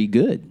very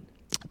good.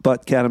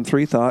 But Cadam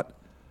 3 thought...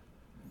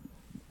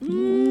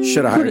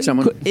 Should have hired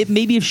someone.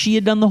 Maybe if she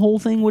had done the whole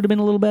thing, would have been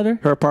a little better.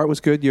 Her part was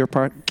good. Your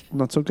part,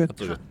 not so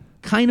good.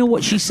 Kind of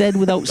what she said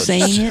without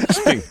saying it.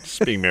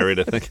 Just being married,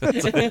 I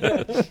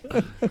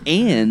think.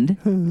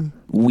 And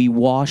we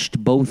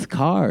washed both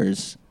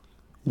cars.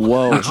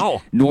 Whoa.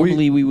 Wow.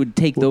 Normally we would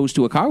take those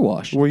to a car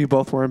wash. Were you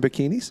both wearing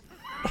bikinis?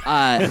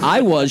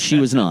 I was, she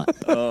was not.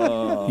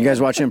 You guys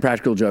watching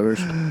Impractical Jokers?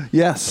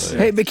 Yes.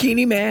 Hey,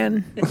 Bikini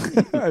Man.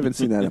 I haven't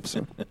seen that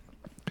episode.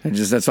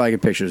 That's all I can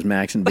picture is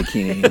Max in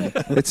bikini.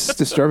 It's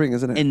disturbing,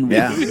 isn't it? And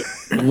Yeah.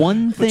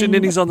 one Put your thing,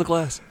 ninnies on the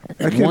glass.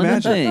 I can one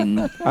imagine.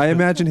 thing, I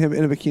imagine him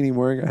in a bikini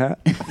wearing a hat.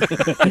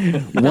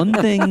 one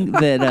thing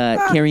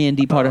that Carrie Ann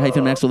D. Potter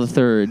Maxwell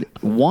III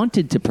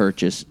wanted to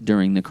purchase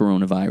during the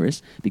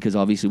coronavirus, because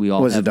obviously we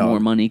all Was a have dog. more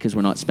money because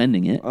we're not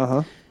spending it,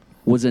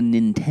 was a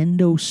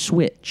Nintendo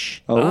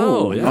Switch.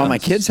 Oh, yeah. Oh, my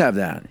kids have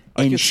that.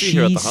 I And could see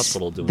her at the she's-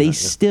 hospital doing they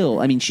that, yeah. still,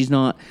 I mean, she's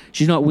not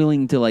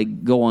willing to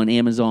like go on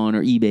Amazon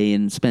or eBay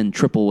and spend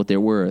triple what they're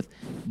worth,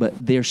 but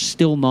they're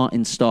still not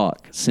in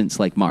stock since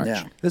like March.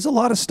 Yeah. There's a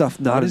lot of stuff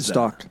not in is that?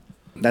 stock.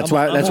 That's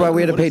why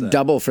we had to what pay is that?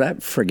 double for that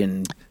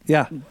friggin'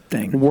 Yeah.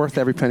 thing. Worth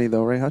every penny,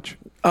 though, right, Hutch?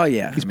 Oh,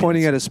 yeah. He's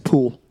pointing at his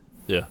pool.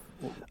 Yeah.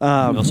 He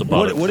also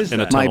bought what it is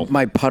in a that? tunnel.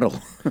 my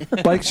puddle.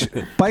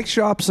 Bike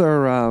shops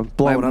are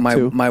blowing up,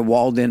 too. My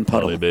walled-in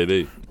puddle. Totally,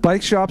 baby.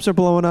 Bike shops are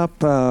blowing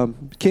up.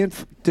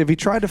 Have you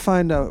tried to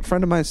find a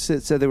friend of mine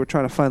said they were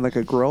trying to find like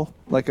a grill,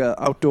 like a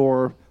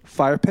outdoor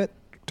fire pit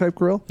type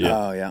grill? Yeah.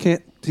 Oh, yeah.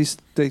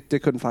 They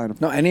couldn't find them.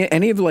 No,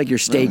 any of like your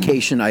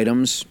staycation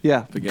items,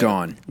 Yeah.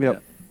 gone.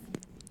 Yep.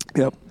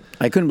 Yep.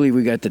 I couldn't believe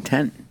we got the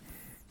tent.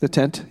 The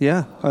tent.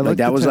 Yeah. I Like like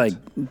that the was tent.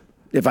 like,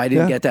 if I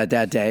didn't Yeah. get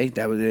that day,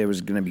 it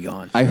was going to be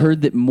gone. I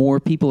heard that more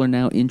people are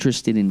now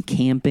interested in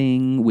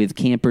camping with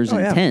campers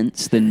and yeah.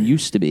 tents than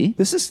used to be.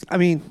 This is. I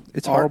mean,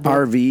 it's Our horrible.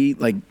 RV,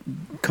 like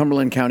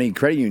Cumberland County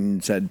Credit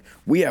Union said,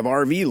 we have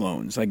RV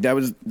loans. Like that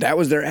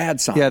was their ad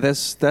sign. Yeah.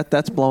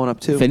 That's blowing up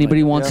too. If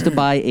anybody wants Yeah. to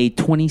buy a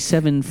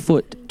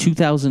 27-foot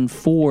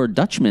 2004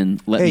 Dutchman,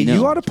 let Hey, me know.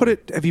 you ought to put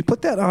it. Have you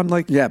put that on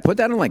like? Yeah, put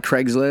that on like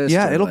Craigslist.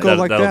 Yeah, or, it'll like, go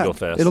like That'll that. go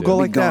fast, It'll yeah. go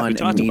Be like that. gone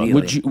talked about it.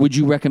 immediately. Would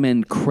you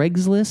recommend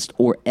Craigslist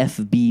or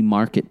FB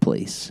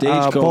Marketplace?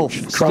 Stagecoach.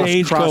 both.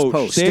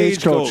 Stagecoach.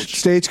 Stagecoach.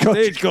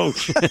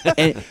 Stagecoach.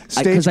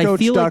 Because I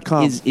feel like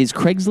Stagecoach.com. is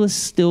Craigslist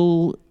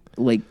still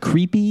like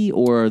creepy,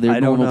 or are there I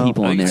don't normal know.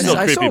 people on there Still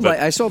now? I creepy, sold but-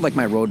 I sold like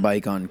my road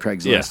bike on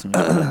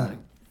Craigslist.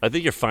 I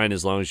think you're fine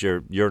as long as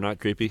you're not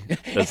creepy.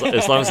 As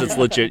long as it's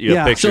legit, you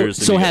Yeah. have So, pictures.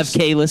 and so you have guys-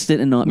 K listed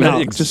and not No,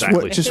 me.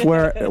 exactly. Just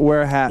wear a hat.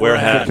 Wear a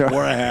hat.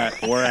 Wear a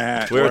hat. Wear a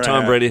hat. Wear a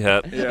Tom hat. Brady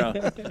hat.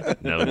 Yeah.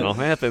 No, it'll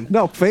happen.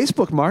 No,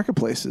 Facebook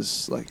Marketplace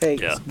is like. Hey,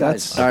 Yeah.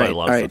 That's- all I buy right. a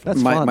lot All of right. stuff.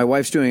 That's fun. My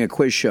wife's doing a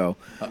quiz show.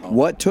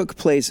 What took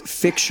place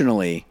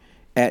fictionally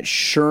at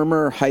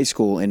Shermer High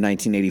School in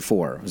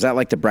 1984? Was that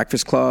like the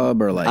Breakfast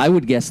Club or like? I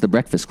would guess the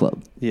Breakfast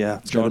Club. Yeah.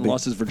 It's gotta John be.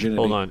 lost his virginity.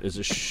 Hold on. Is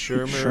it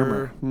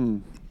Shermer?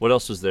 What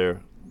else was there?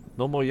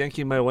 No more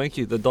Yankee, my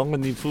wanky. The dong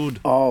need food.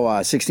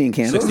 16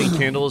 candles. 16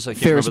 candles. I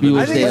can't Ferris remember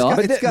Bueller's the Day name. Off.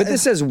 But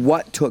this says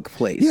what took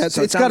place. Yeah.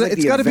 So It's it got sounds like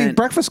it's the got to be event-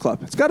 Breakfast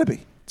Club. It's got to be.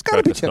 It's got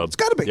to be Breakfast Tim. Club. It's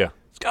got to be. Yeah.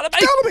 It's gotta be.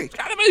 It's gotta be. It's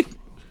gotta be.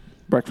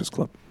 Breakfast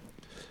Club.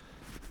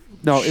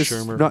 No, it's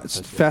Shermer. not. It's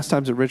Fast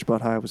Times at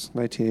Ridgemont High was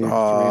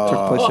 1983. It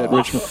took place at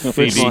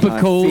Ridgemont High.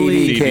 Spicoli.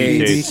 Phoebe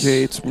Cates.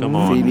 Cates. Come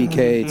on. Phoebe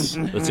Cates.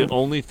 That's the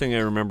only thing I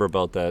remember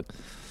about that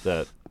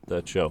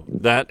show.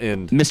 That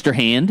and Mr.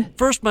 Hand.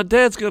 first my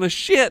dad's gonna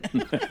shit,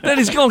 then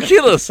he's gonna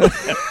kill us.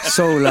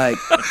 So like,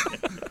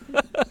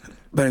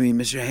 but I mean,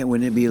 Mr. Hand,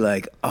 wouldn't it be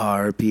like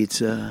our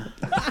pizza?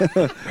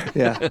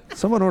 Yeah.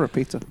 Someone order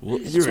pizza.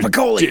 You're a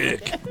Spicoli.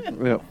 dick.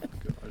 Yeah.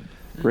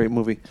 Great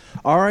movie.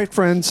 All right,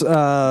 friends.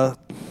 I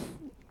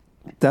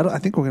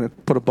think we're going to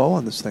put a bow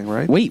on this thing,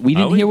 right? Wait, we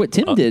didn't we? hear what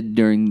Tim did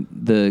during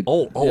the.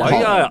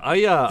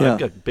 I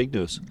got big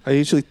news. I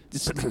usually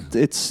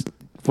it's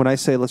when I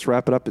say let's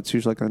wrap it up, it's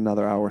usually like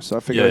another hour. So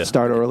I figured Yeah. I'd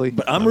start early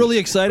But I'm really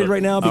excited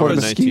right now before the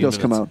because 19 mosquitoes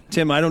come out. minutes.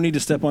 Tim, I don't need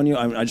to step on you.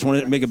 I just want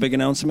to make a big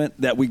announcement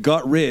that we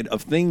got rid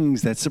of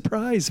things that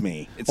surprise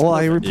me. It's Well,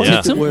 I perfect.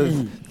 replaced Yeah. it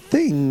with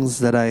things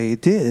that I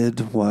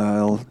did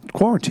while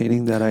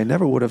quarantining that I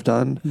never would have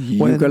done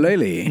when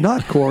Ukulele.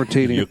 not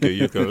quarantining.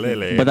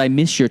 Ukulele. But I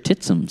miss your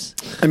titsums.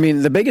 I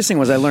mean, the biggest thing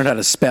was I learned how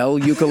to spell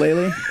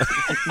ukulele.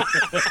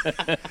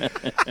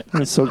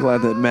 I'm so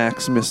glad that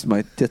Max missed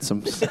my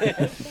titsums.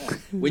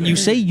 When you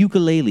say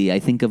ukulele, I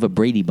think of a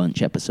Brady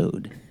Bunch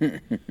episode.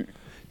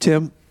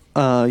 Tim,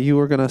 you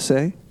were going to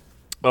say?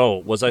 Oh,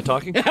 was I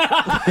talking?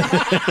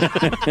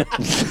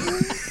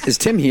 Is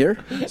Tim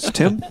here? It's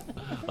Tim.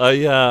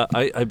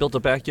 I built a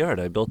backyard.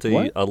 I built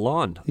What? a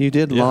lawn. You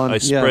did Yeah, lawn. I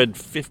yeah. spread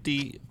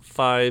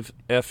 55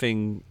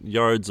 effing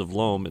yards of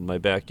loam in my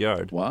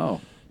backyard.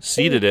 Wow.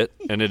 Seeded it,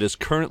 and it is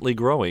currently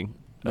growing.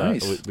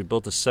 Nice. We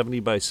built a 70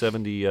 by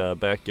 70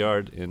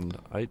 backyard, and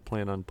I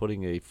plan on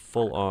putting a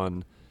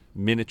full-on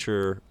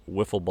miniature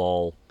wiffle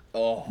ball.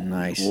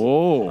 Nice.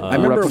 Whoa. I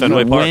remember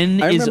Fenway Park.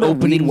 When I is remember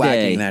opening weed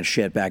whacking day? that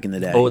shit back in the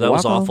day. Oh, that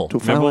was Welcome awful. to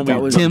Remember when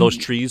Fenway we Park. those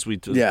trees? We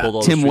pulled all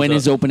those Tim, trees when out?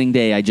 is opening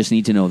day? I just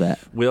need to know that.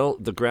 Well,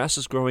 the grass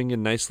is growing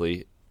in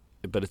nicely,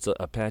 but it's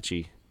a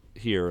patchy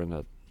here and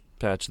a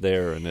patch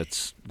there, and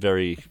it's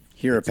very.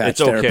 Here a patch, it's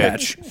there a okay.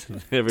 patch.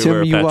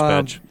 Everywhere Tim, a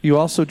patch. you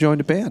also joined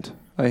a band.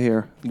 I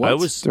hear. I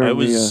was During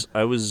the,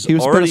 I was he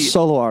was already been a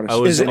solo artist. I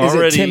was Is it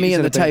already Timmy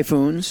and the in a band.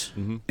 Typhoons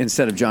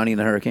instead of Johnny and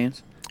the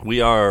Hurricanes? We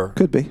are.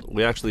 Could be.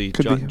 We actually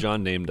Could be.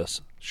 John named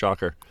us.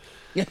 Shocker.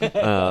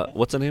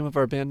 What's the name of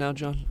our band now,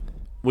 John?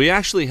 We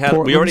actually had. We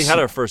already Portland's- had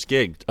our first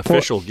gig,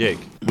 official gig.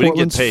 We didn't get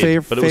Portland's paid,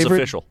 but it was favorite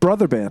official.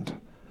 brother band.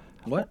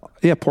 What?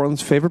 Yeah,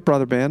 Portland's favorite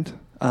brother band.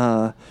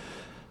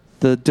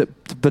 The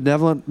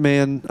Benevolent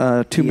Man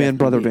two-man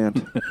brother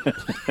band.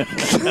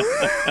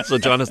 So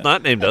John has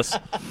not named us.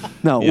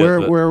 No, Yeah,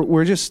 but-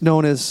 we're just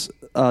known as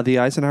the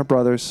Eisenhower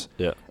Brothers.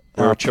 Yeah,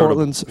 we're a charitable.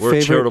 Portland's We're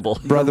favorite charitable.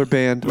 brother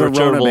band. We're a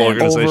charitable Band.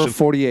 organization. Over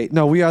 48.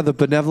 No, we are the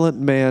Benevolent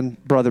Man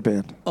Brother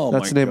Band. Oh,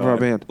 That's the name of our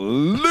band.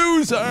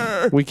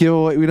 Loser. We give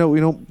away. We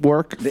don't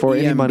work The for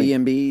any money.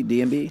 EMB,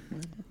 DMB?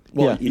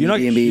 Well, Yeah. you're not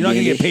going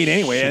to get paid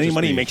anyway. Any just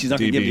money he be makes, he's not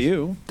going to give to DB.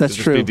 you. That's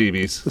It'd true. just be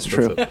DBs. That's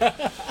true.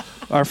 it.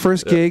 Our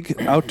first gig,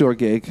 outdoor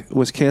gig,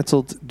 was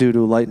canceled due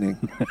to lightning.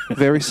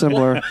 Very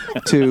similar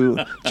to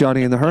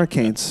Johnny and the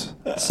Hurricanes.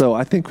 So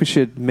I think we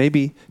should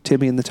maybe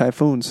Timmy and the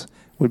Typhoons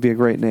would be a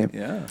great name.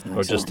 Yeah.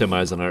 Or just Tim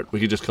Eisenhart. We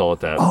could just call it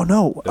that. Oh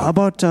no! How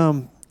about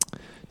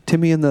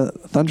Timmy and the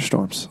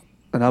Thunderstorms?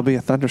 And I'll be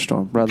a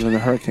thunderstorm rather than a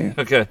hurricane.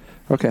 Okay.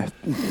 Okay.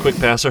 Quick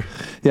passer.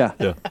 Yeah.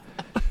 Yeah.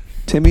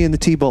 Timmy and the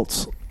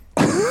T-Bolts.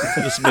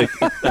 Just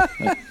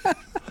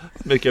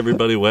make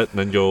everybody wet and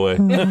then go away.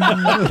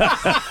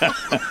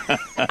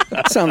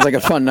 Sounds like a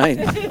fun night.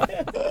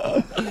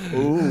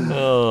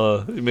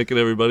 Oh, you're making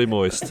everybody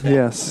moist.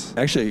 Yes.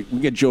 Actually, we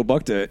get Joe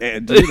Buck to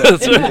do that.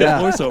 That's right.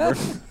 Yeah.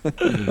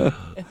 Voiceover.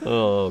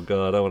 Oh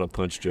God, I want to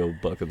punch Joe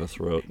Buck in the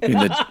throat. In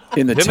the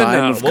Him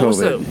time and of what was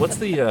the, COVID, what's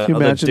the you other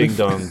imagine ding if-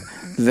 dong?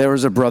 there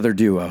was a brother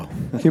duo.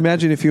 Can you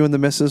imagine if you and the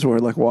missus were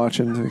like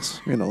watching,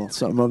 something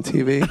on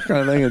TV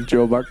kind of thing, and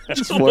Joe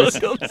Buck's voice?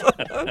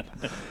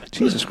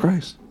 Jesus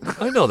Christ!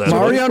 I know that.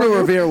 Mariano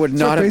Rivera would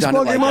not have done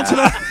it Baseball like game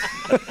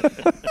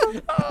that. on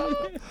tonight.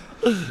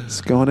 It's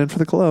going in for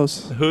the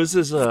close. Who's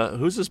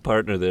his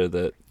partner there?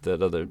 That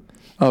other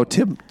Oh,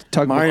 Tim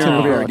Mario McGraw.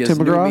 Rivera gives Tim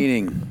new McGraw.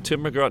 meaning.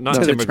 Tim McGraw, not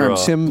To Tim the term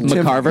McGraw. Tim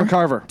McCarver?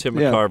 McCarver. Tim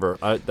Yeah.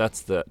 McCarver.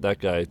 That's that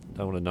guy.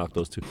 I want to knock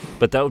those two.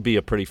 But that would be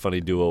a pretty funny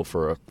duo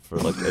for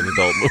like an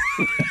adult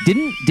movie.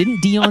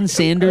 Didn't Deion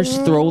Sanders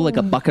throw like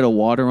a bucket of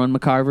water on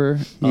McCarver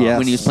Yes.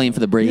 when he was playing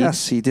for the Braves?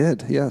 Yes, he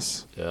did.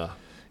 Yes. Yeah.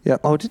 Yeah.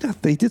 Oh,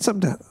 he did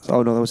something to?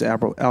 Oh no, that was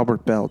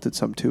Albert Bell did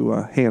something to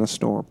Hannah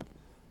Storm.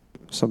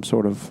 Some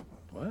sort of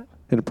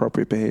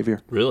inappropriate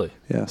behavior. Really?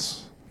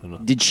 Yes.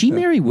 Did she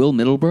marry Will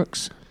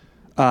Middlebrooks?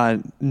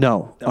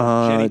 No.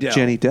 Jenny Dell.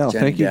 Jenny Dell.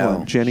 Jenny Thank you, Dell.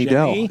 Glenn. Jenny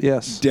Dell.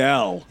 Yes.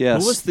 Dell.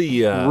 Yes. Who was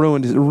the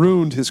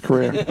ruined his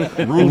career.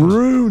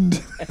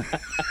 ruined.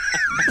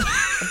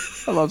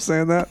 I love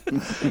saying that.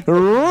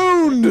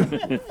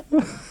 Ruined.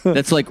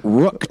 That's like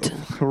rooked.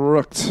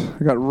 Rooked.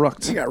 I got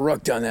rooked. You got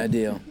rooked on that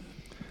deal.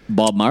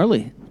 Bob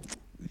Marley.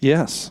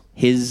 Yes.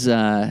 His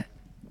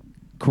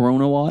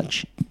Corona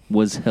watch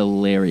was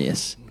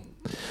hilarious.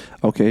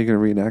 Okay, you're gonna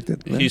reenact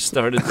it. he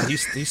started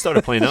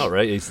playing out,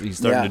 right? He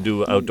started Yeah. to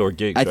do outdoor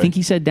gigs. I right? think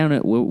he said down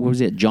at what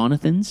was it,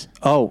 Jonathan's?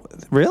 Oh,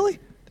 really?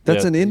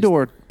 That's Yeah, an he's-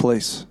 indoor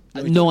place.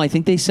 No, I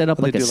think they set up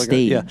They like a do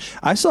stage. yeah,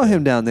 I saw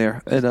him down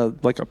there in a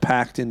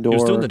packed indoor. he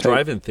was doing the type-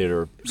 drive-in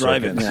theater.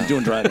 Drive-in. circuit. He's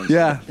doing drive-ins.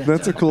 Yeah,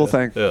 that's a cool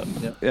thing. Yeah.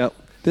 Yeah.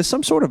 There's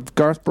some sort of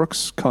Garth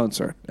Brooks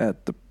concert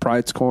at the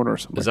Pride's Corner or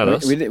something. Is that like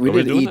us? We did Are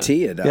we doing ET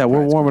that? at Yeah, we're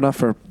Pride's warming up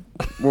for.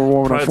 We're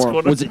warming up Pride's for him.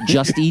 Corner? Was it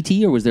just ET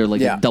or was there like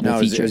Yeah, a double no,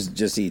 feature? It was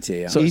just ET.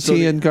 Yeah. So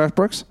E.T. and Garth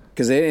Brooks.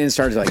 Because they didn't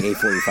start until like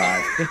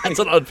 8:45. That's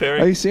an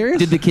unpairing. Are you serious?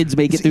 Did the kids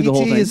make it through the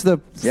whole E.T. thing? is the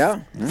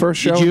Yeah.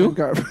 first show. you? in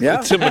Garth- Yeah.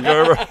 Tim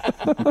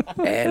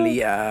McGarver.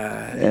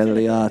 Elliot.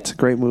 Elliot,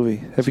 great movie.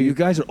 Have So you you?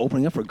 guys are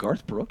opening up for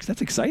Garth Brooks?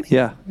 That's exciting.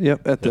 Yeah,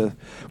 yep. At the I was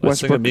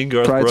Westbrook thinking Mean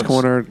Garth Pride's Brooks.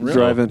 Corner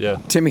Drive-In. Yeah.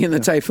 Timmy and the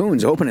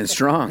Typhoons opening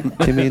strong.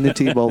 Timmy and the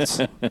T-bolts.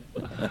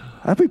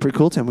 That'd be pretty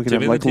cool, Tim. We could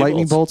Timmy have and the like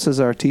lightning T-bolts. bolts as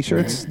our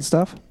T-shirts and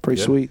stuff. Pretty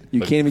Yeah. sweet.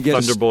 You can't even get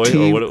Thunder a Boy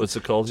T- or what's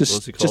it called?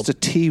 What's he called? Just a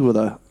T with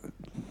a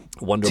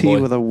Wonder T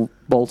Boy. with a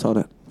bolt on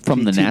it.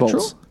 From the T-bolts.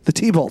 Natural? The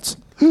T-bolts.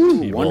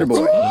 Wonder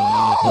Boy.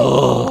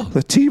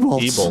 The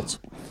T-bolts. E-bolts.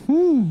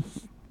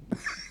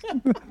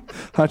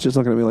 Hutch is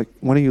looking at me like,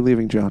 when are you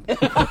leaving, John?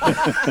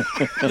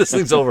 This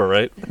thing's over,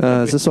 right?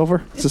 Is this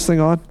over? Is this thing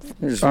on?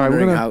 I'm just All right, we're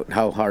wondering gonna.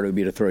 how hard it would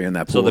be to throw you in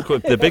that So pool.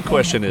 the big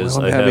question is,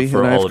 I'm I heavy have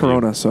for and I all have of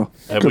Corona, you. so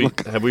Have good we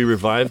luck. have we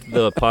revived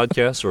the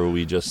podcast, or are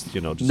we just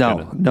No,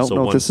 kinda,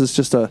 no. This is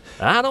just a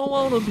I don't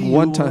want to be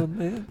one your time.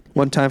 man.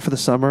 one time for the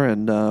summer,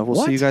 and we'll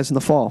What? see you guys in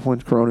the fall when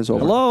Corona's over.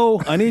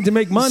 Hello, I need to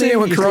make money. See you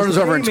when You're Corona's supposed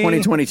to over in pay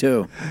me.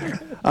 2022.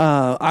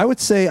 I would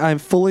say I'm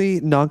fully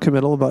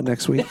non-committal about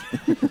next week,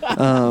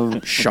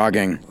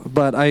 Shocking.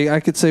 but I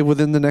could say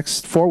within the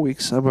next 4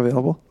 weeks I'm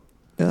available.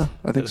 Yeah,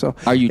 I think so.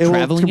 Are you it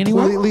traveling will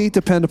anywhere? completely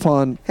depend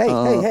upon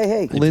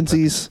Hey.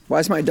 Lindsay's Why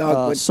is my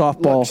dog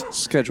softball Look,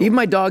 schedule. Even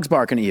my dog's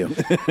barking at you.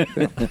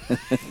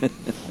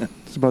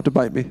 It's about to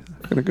bite me.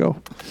 I'm gonna go.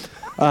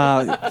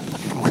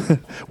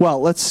 Well,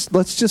 let's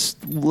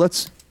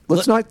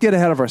not get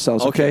ahead of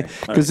ourselves, okay? Okay.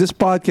 Because this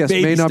podcast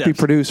Baby may not be steps.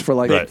 produced for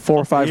like Right. 4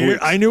 or 5 Here- weeks.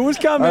 I knew it was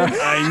coming.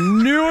 I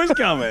knew it was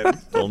coming.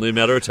 Only a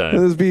matter of time.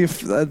 It'll be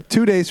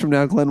 2 days from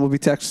now. Glenn will be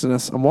texting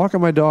us. I'm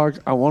walking my dog.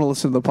 I want to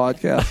listen to the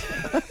podcast.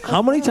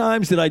 How many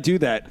times did I do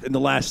that in the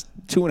last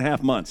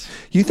 2.5 months?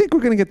 You think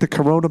we're gonna get the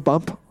Corona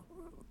bump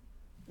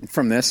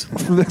From this.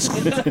 from this?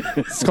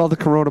 It's called the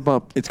Corona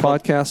bump. It's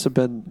called- Podcasts have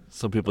been.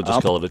 Some people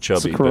just call it a It's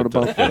chubby. the Corona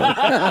but,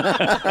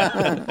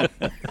 bump.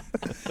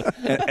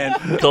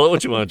 And call it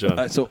what you want,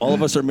 John. so all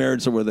of us are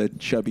married, so we're the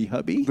chubby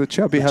hubby. The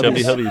chubby hubbies.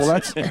 Chubby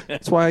hubbies. Well,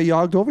 that's why I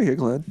yogged over here,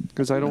 Glenn,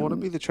 because I don't want to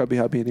be the chubby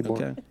hubby anymore.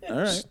 Okay, all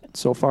right.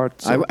 So far,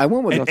 I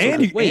went with And,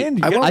 and, you, Wait, and,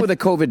 you I got- went with a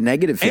COVID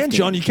negative 15. and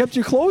John, you kept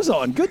your clothes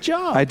on. Good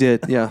job. I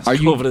did. Yeah. Are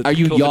you COVID are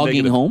you yogging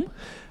negative. home?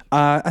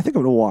 I think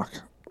I'm gonna walk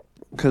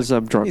because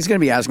I'm drunk. He's going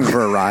to be asking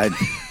for a ride.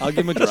 I'll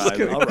give him a drive.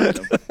 I'll ride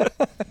him.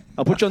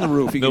 I'll put you on the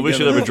roof. You can Nobody get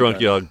should him. have a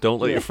drunk yog. Don't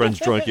let your friends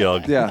drunk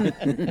yog. Yeah.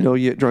 No,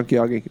 drunk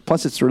yogging.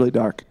 Plus, it's really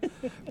dark.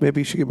 Maybe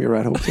you should give me a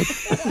ride home. Too.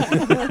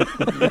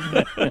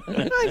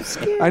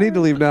 I need to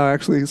leave now.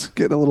 Actually, it's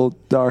getting a little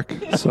dark.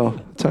 So,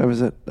 what time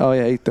is it? Oh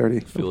yeah,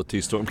 8:30. Feel a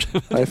T-storm.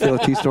 I feel a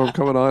T-storm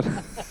coming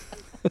on.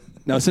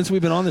 Now, since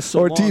we've been on this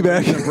so Or long, teabag.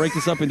 are you going to break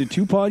this up into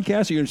 2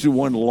 podcasts, or you're going to do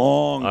one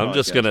long I'm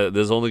just podcast?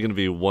 there's only gonna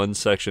be one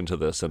section to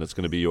this, and it's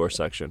gonna be your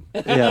section.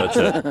 Yeah. That's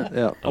it.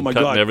 Yeah. Oh my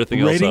cutting God! everything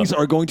else Ratings up.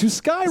 are going to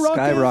skyrocket.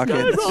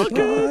 Skyrocket.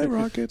 Skyrocket.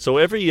 Skyrocket. So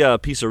every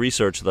piece of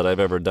research that I've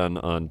ever done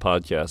on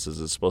podcasts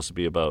is supposed to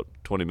be about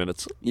 20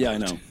 minutes. Yeah, I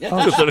know.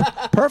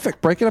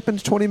 Perfect. Break it up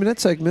into 20-minute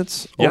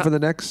segments Yeah. over the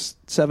next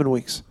 7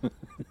 weeks.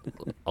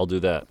 I'll do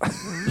that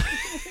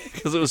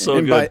because it was so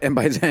and, good.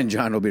 by then,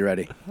 John will be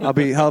ready. I'll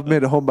have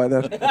made it home by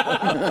then.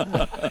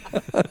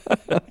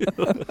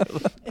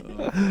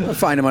 I'll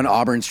find him on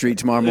Auburn Street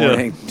tomorrow Yeah.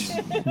 morning.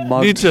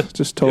 Mugged. Need to-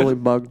 Just totally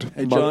mugged.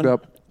 Hey, mugged John,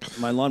 up.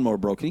 my lawnmower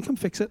broke. Can you come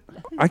fix it?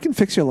 I can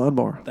fix your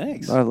lawnmower.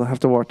 Thanks. I'll have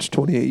to watch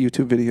 28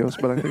 YouTube videos,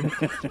 but I think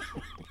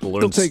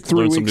We'll take 3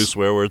 learn some new weeks.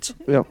 swear words.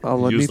 yeah, I'll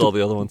need Used to all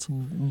the other ones.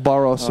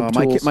 borrow some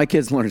My, tools. my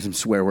kids learned some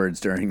swear words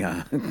during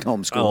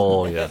homeschool.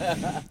 Oh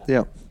yeah.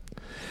 Yeah.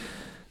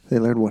 They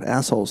learn what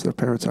assholes their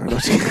parents are.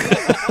 The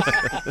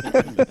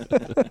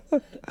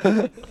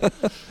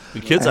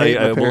kids, I hate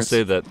my I will parents.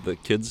 say that the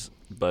kids,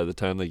 by the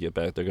time they get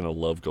back, they're going to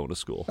love going to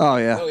school. Oh,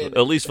 yeah.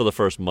 At least for the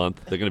first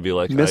month. They're going to be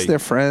like, Miss their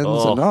friends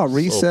and, so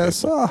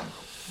recess. painful.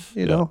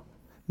 You know,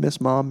 miss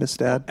mom, miss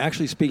dad.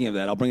 Actually, speaking of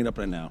that, I'll bring it up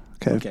right now.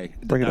 Okay.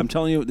 Bring it I'm up.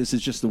 telling you, this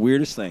is just the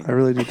weirdest thing. I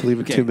really need to leave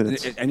in Okay, 2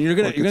 minutes. and you're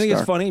gonna Like you're gonna it's get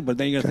dark. funny, but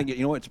then you're gonna think,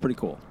 you know what? It's pretty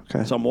cool.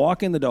 Okay. So I'm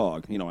walking the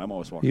dog. You know, I'm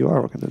always walking. You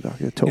are working the dog.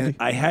 Yeah, Toby. And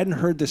I hadn't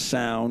heard this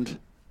sound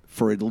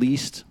for at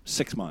least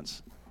 6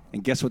 months.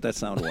 And guess what that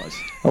sound was?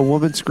 A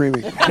woman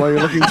screaming while you're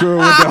looking through a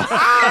window.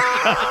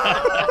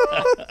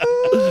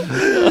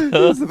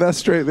 That's the best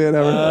straight man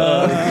ever.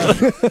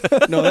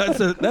 No, that's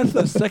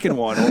the second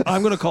one.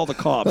 I'm going to call the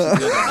cops.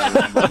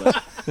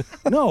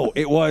 No,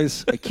 it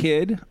was a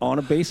kid on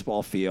a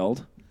baseball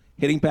field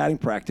hitting batting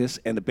practice,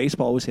 and the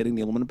baseball was hitting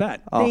the aluminum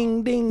bat.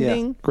 Ding, ding, yeah.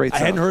 ding. Great I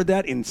hadn't sound. heard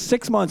that in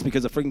 6 months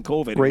because of freaking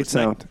COVID. Great It was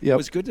sound. It Yep.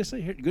 was good to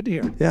say. Good to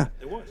hear. Yeah.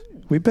 It was.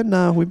 We've been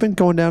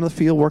going down to the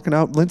field working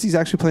out. Lindsay's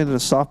actually playing in a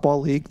softball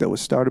league that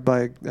was started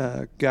by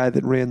a guy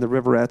that ran the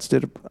Riverettes.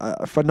 Did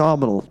a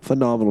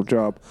phenomenal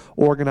job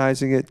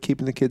organizing it,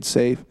 keeping the kids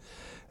safe,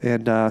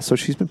 and so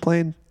she's been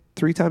playing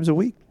 3 times a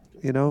week.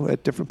 You know,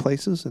 at different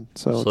places, and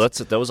so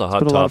that was a hot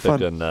been a lot of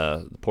topic, fun.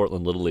 and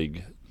Portland Little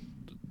League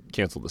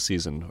canceled the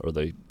season, or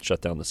they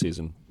shut down the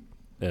season,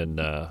 and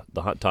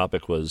the hot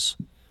topic was,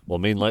 well,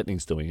 Maine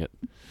Lightning's doing it,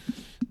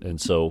 and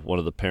so one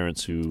of the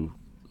parents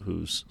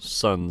whose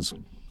sons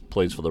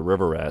plays for the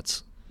River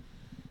Rats,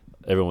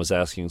 everyone was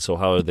asking, so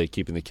how are they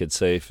keeping the kids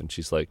safe? And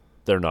she's like,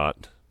 they're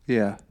not.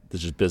 yeah.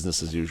 It's just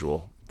business as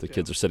usual. The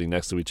kids are sitting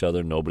next to each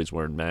other. Nobody's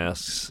wearing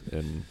masks,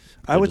 and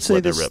I would just say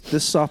letting it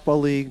this rip. softball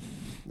league,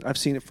 I've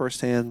seen it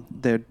firsthand.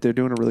 They're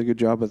doing a really good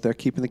job, but they're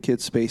keeping the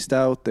kids spaced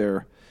out.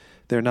 They're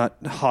not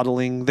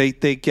huddling. They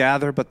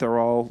gather, but they're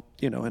all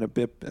in a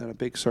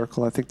big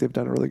circle. I think they've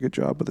done a really good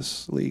job with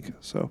this league.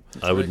 So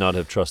I would not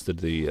have trusted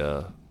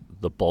the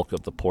bulk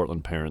of the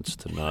Portland parents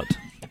to to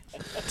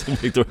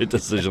make the right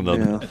decision on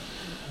yeah,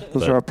 those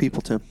But- are our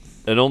people, Tim.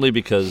 and only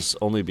because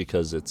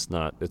it's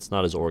not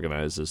as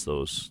organized as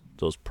those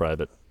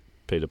private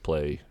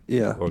pay-to-play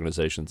Yeah.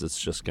 organizations. It's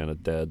just kind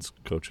of dads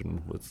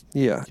coaching with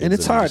Yeah, kids, and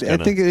it's you hard. just I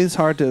kinda- think it is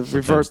hard to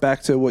revert sometimes-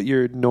 back to what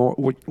your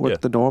what Yeah.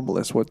 the normal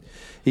is. What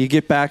you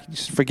get back, you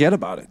just forget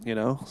about it. You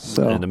know.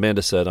 So And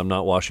Amanda said, "I'm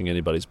not washing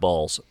anybody's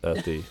balls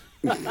at the."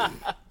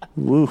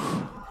 woof.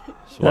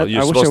 Well, That-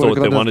 you're I wish I supposed to. would've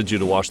They gone to- wanted you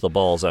to wash the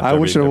balls after. I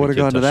wish I every would have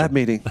kid gone to touched that them.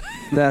 meeting.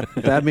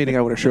 That meeting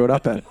I would have showed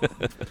up at.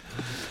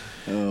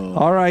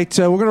 All right,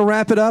 we're going to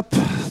wrap it up.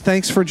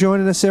 Thanks for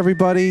joining us,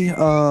 everybody.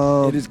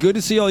 It is good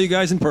to see all you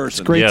guys in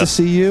person. Great Yeah. to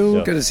see you.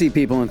 Yeah. Good to see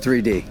people in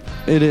 3D.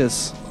 It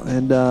is,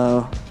 and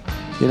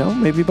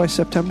maybe by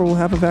September we'll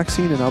have a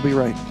vaccine, and I'll be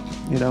right.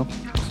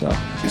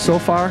 So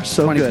far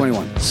so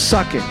 2021. good.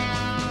 Suck it.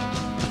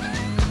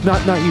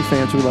 Not you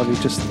fans. We love you.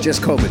 Just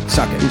Just COVID.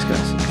 Suck it. these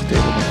guys.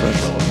 David, my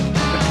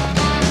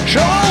friends.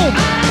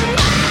 Shalom.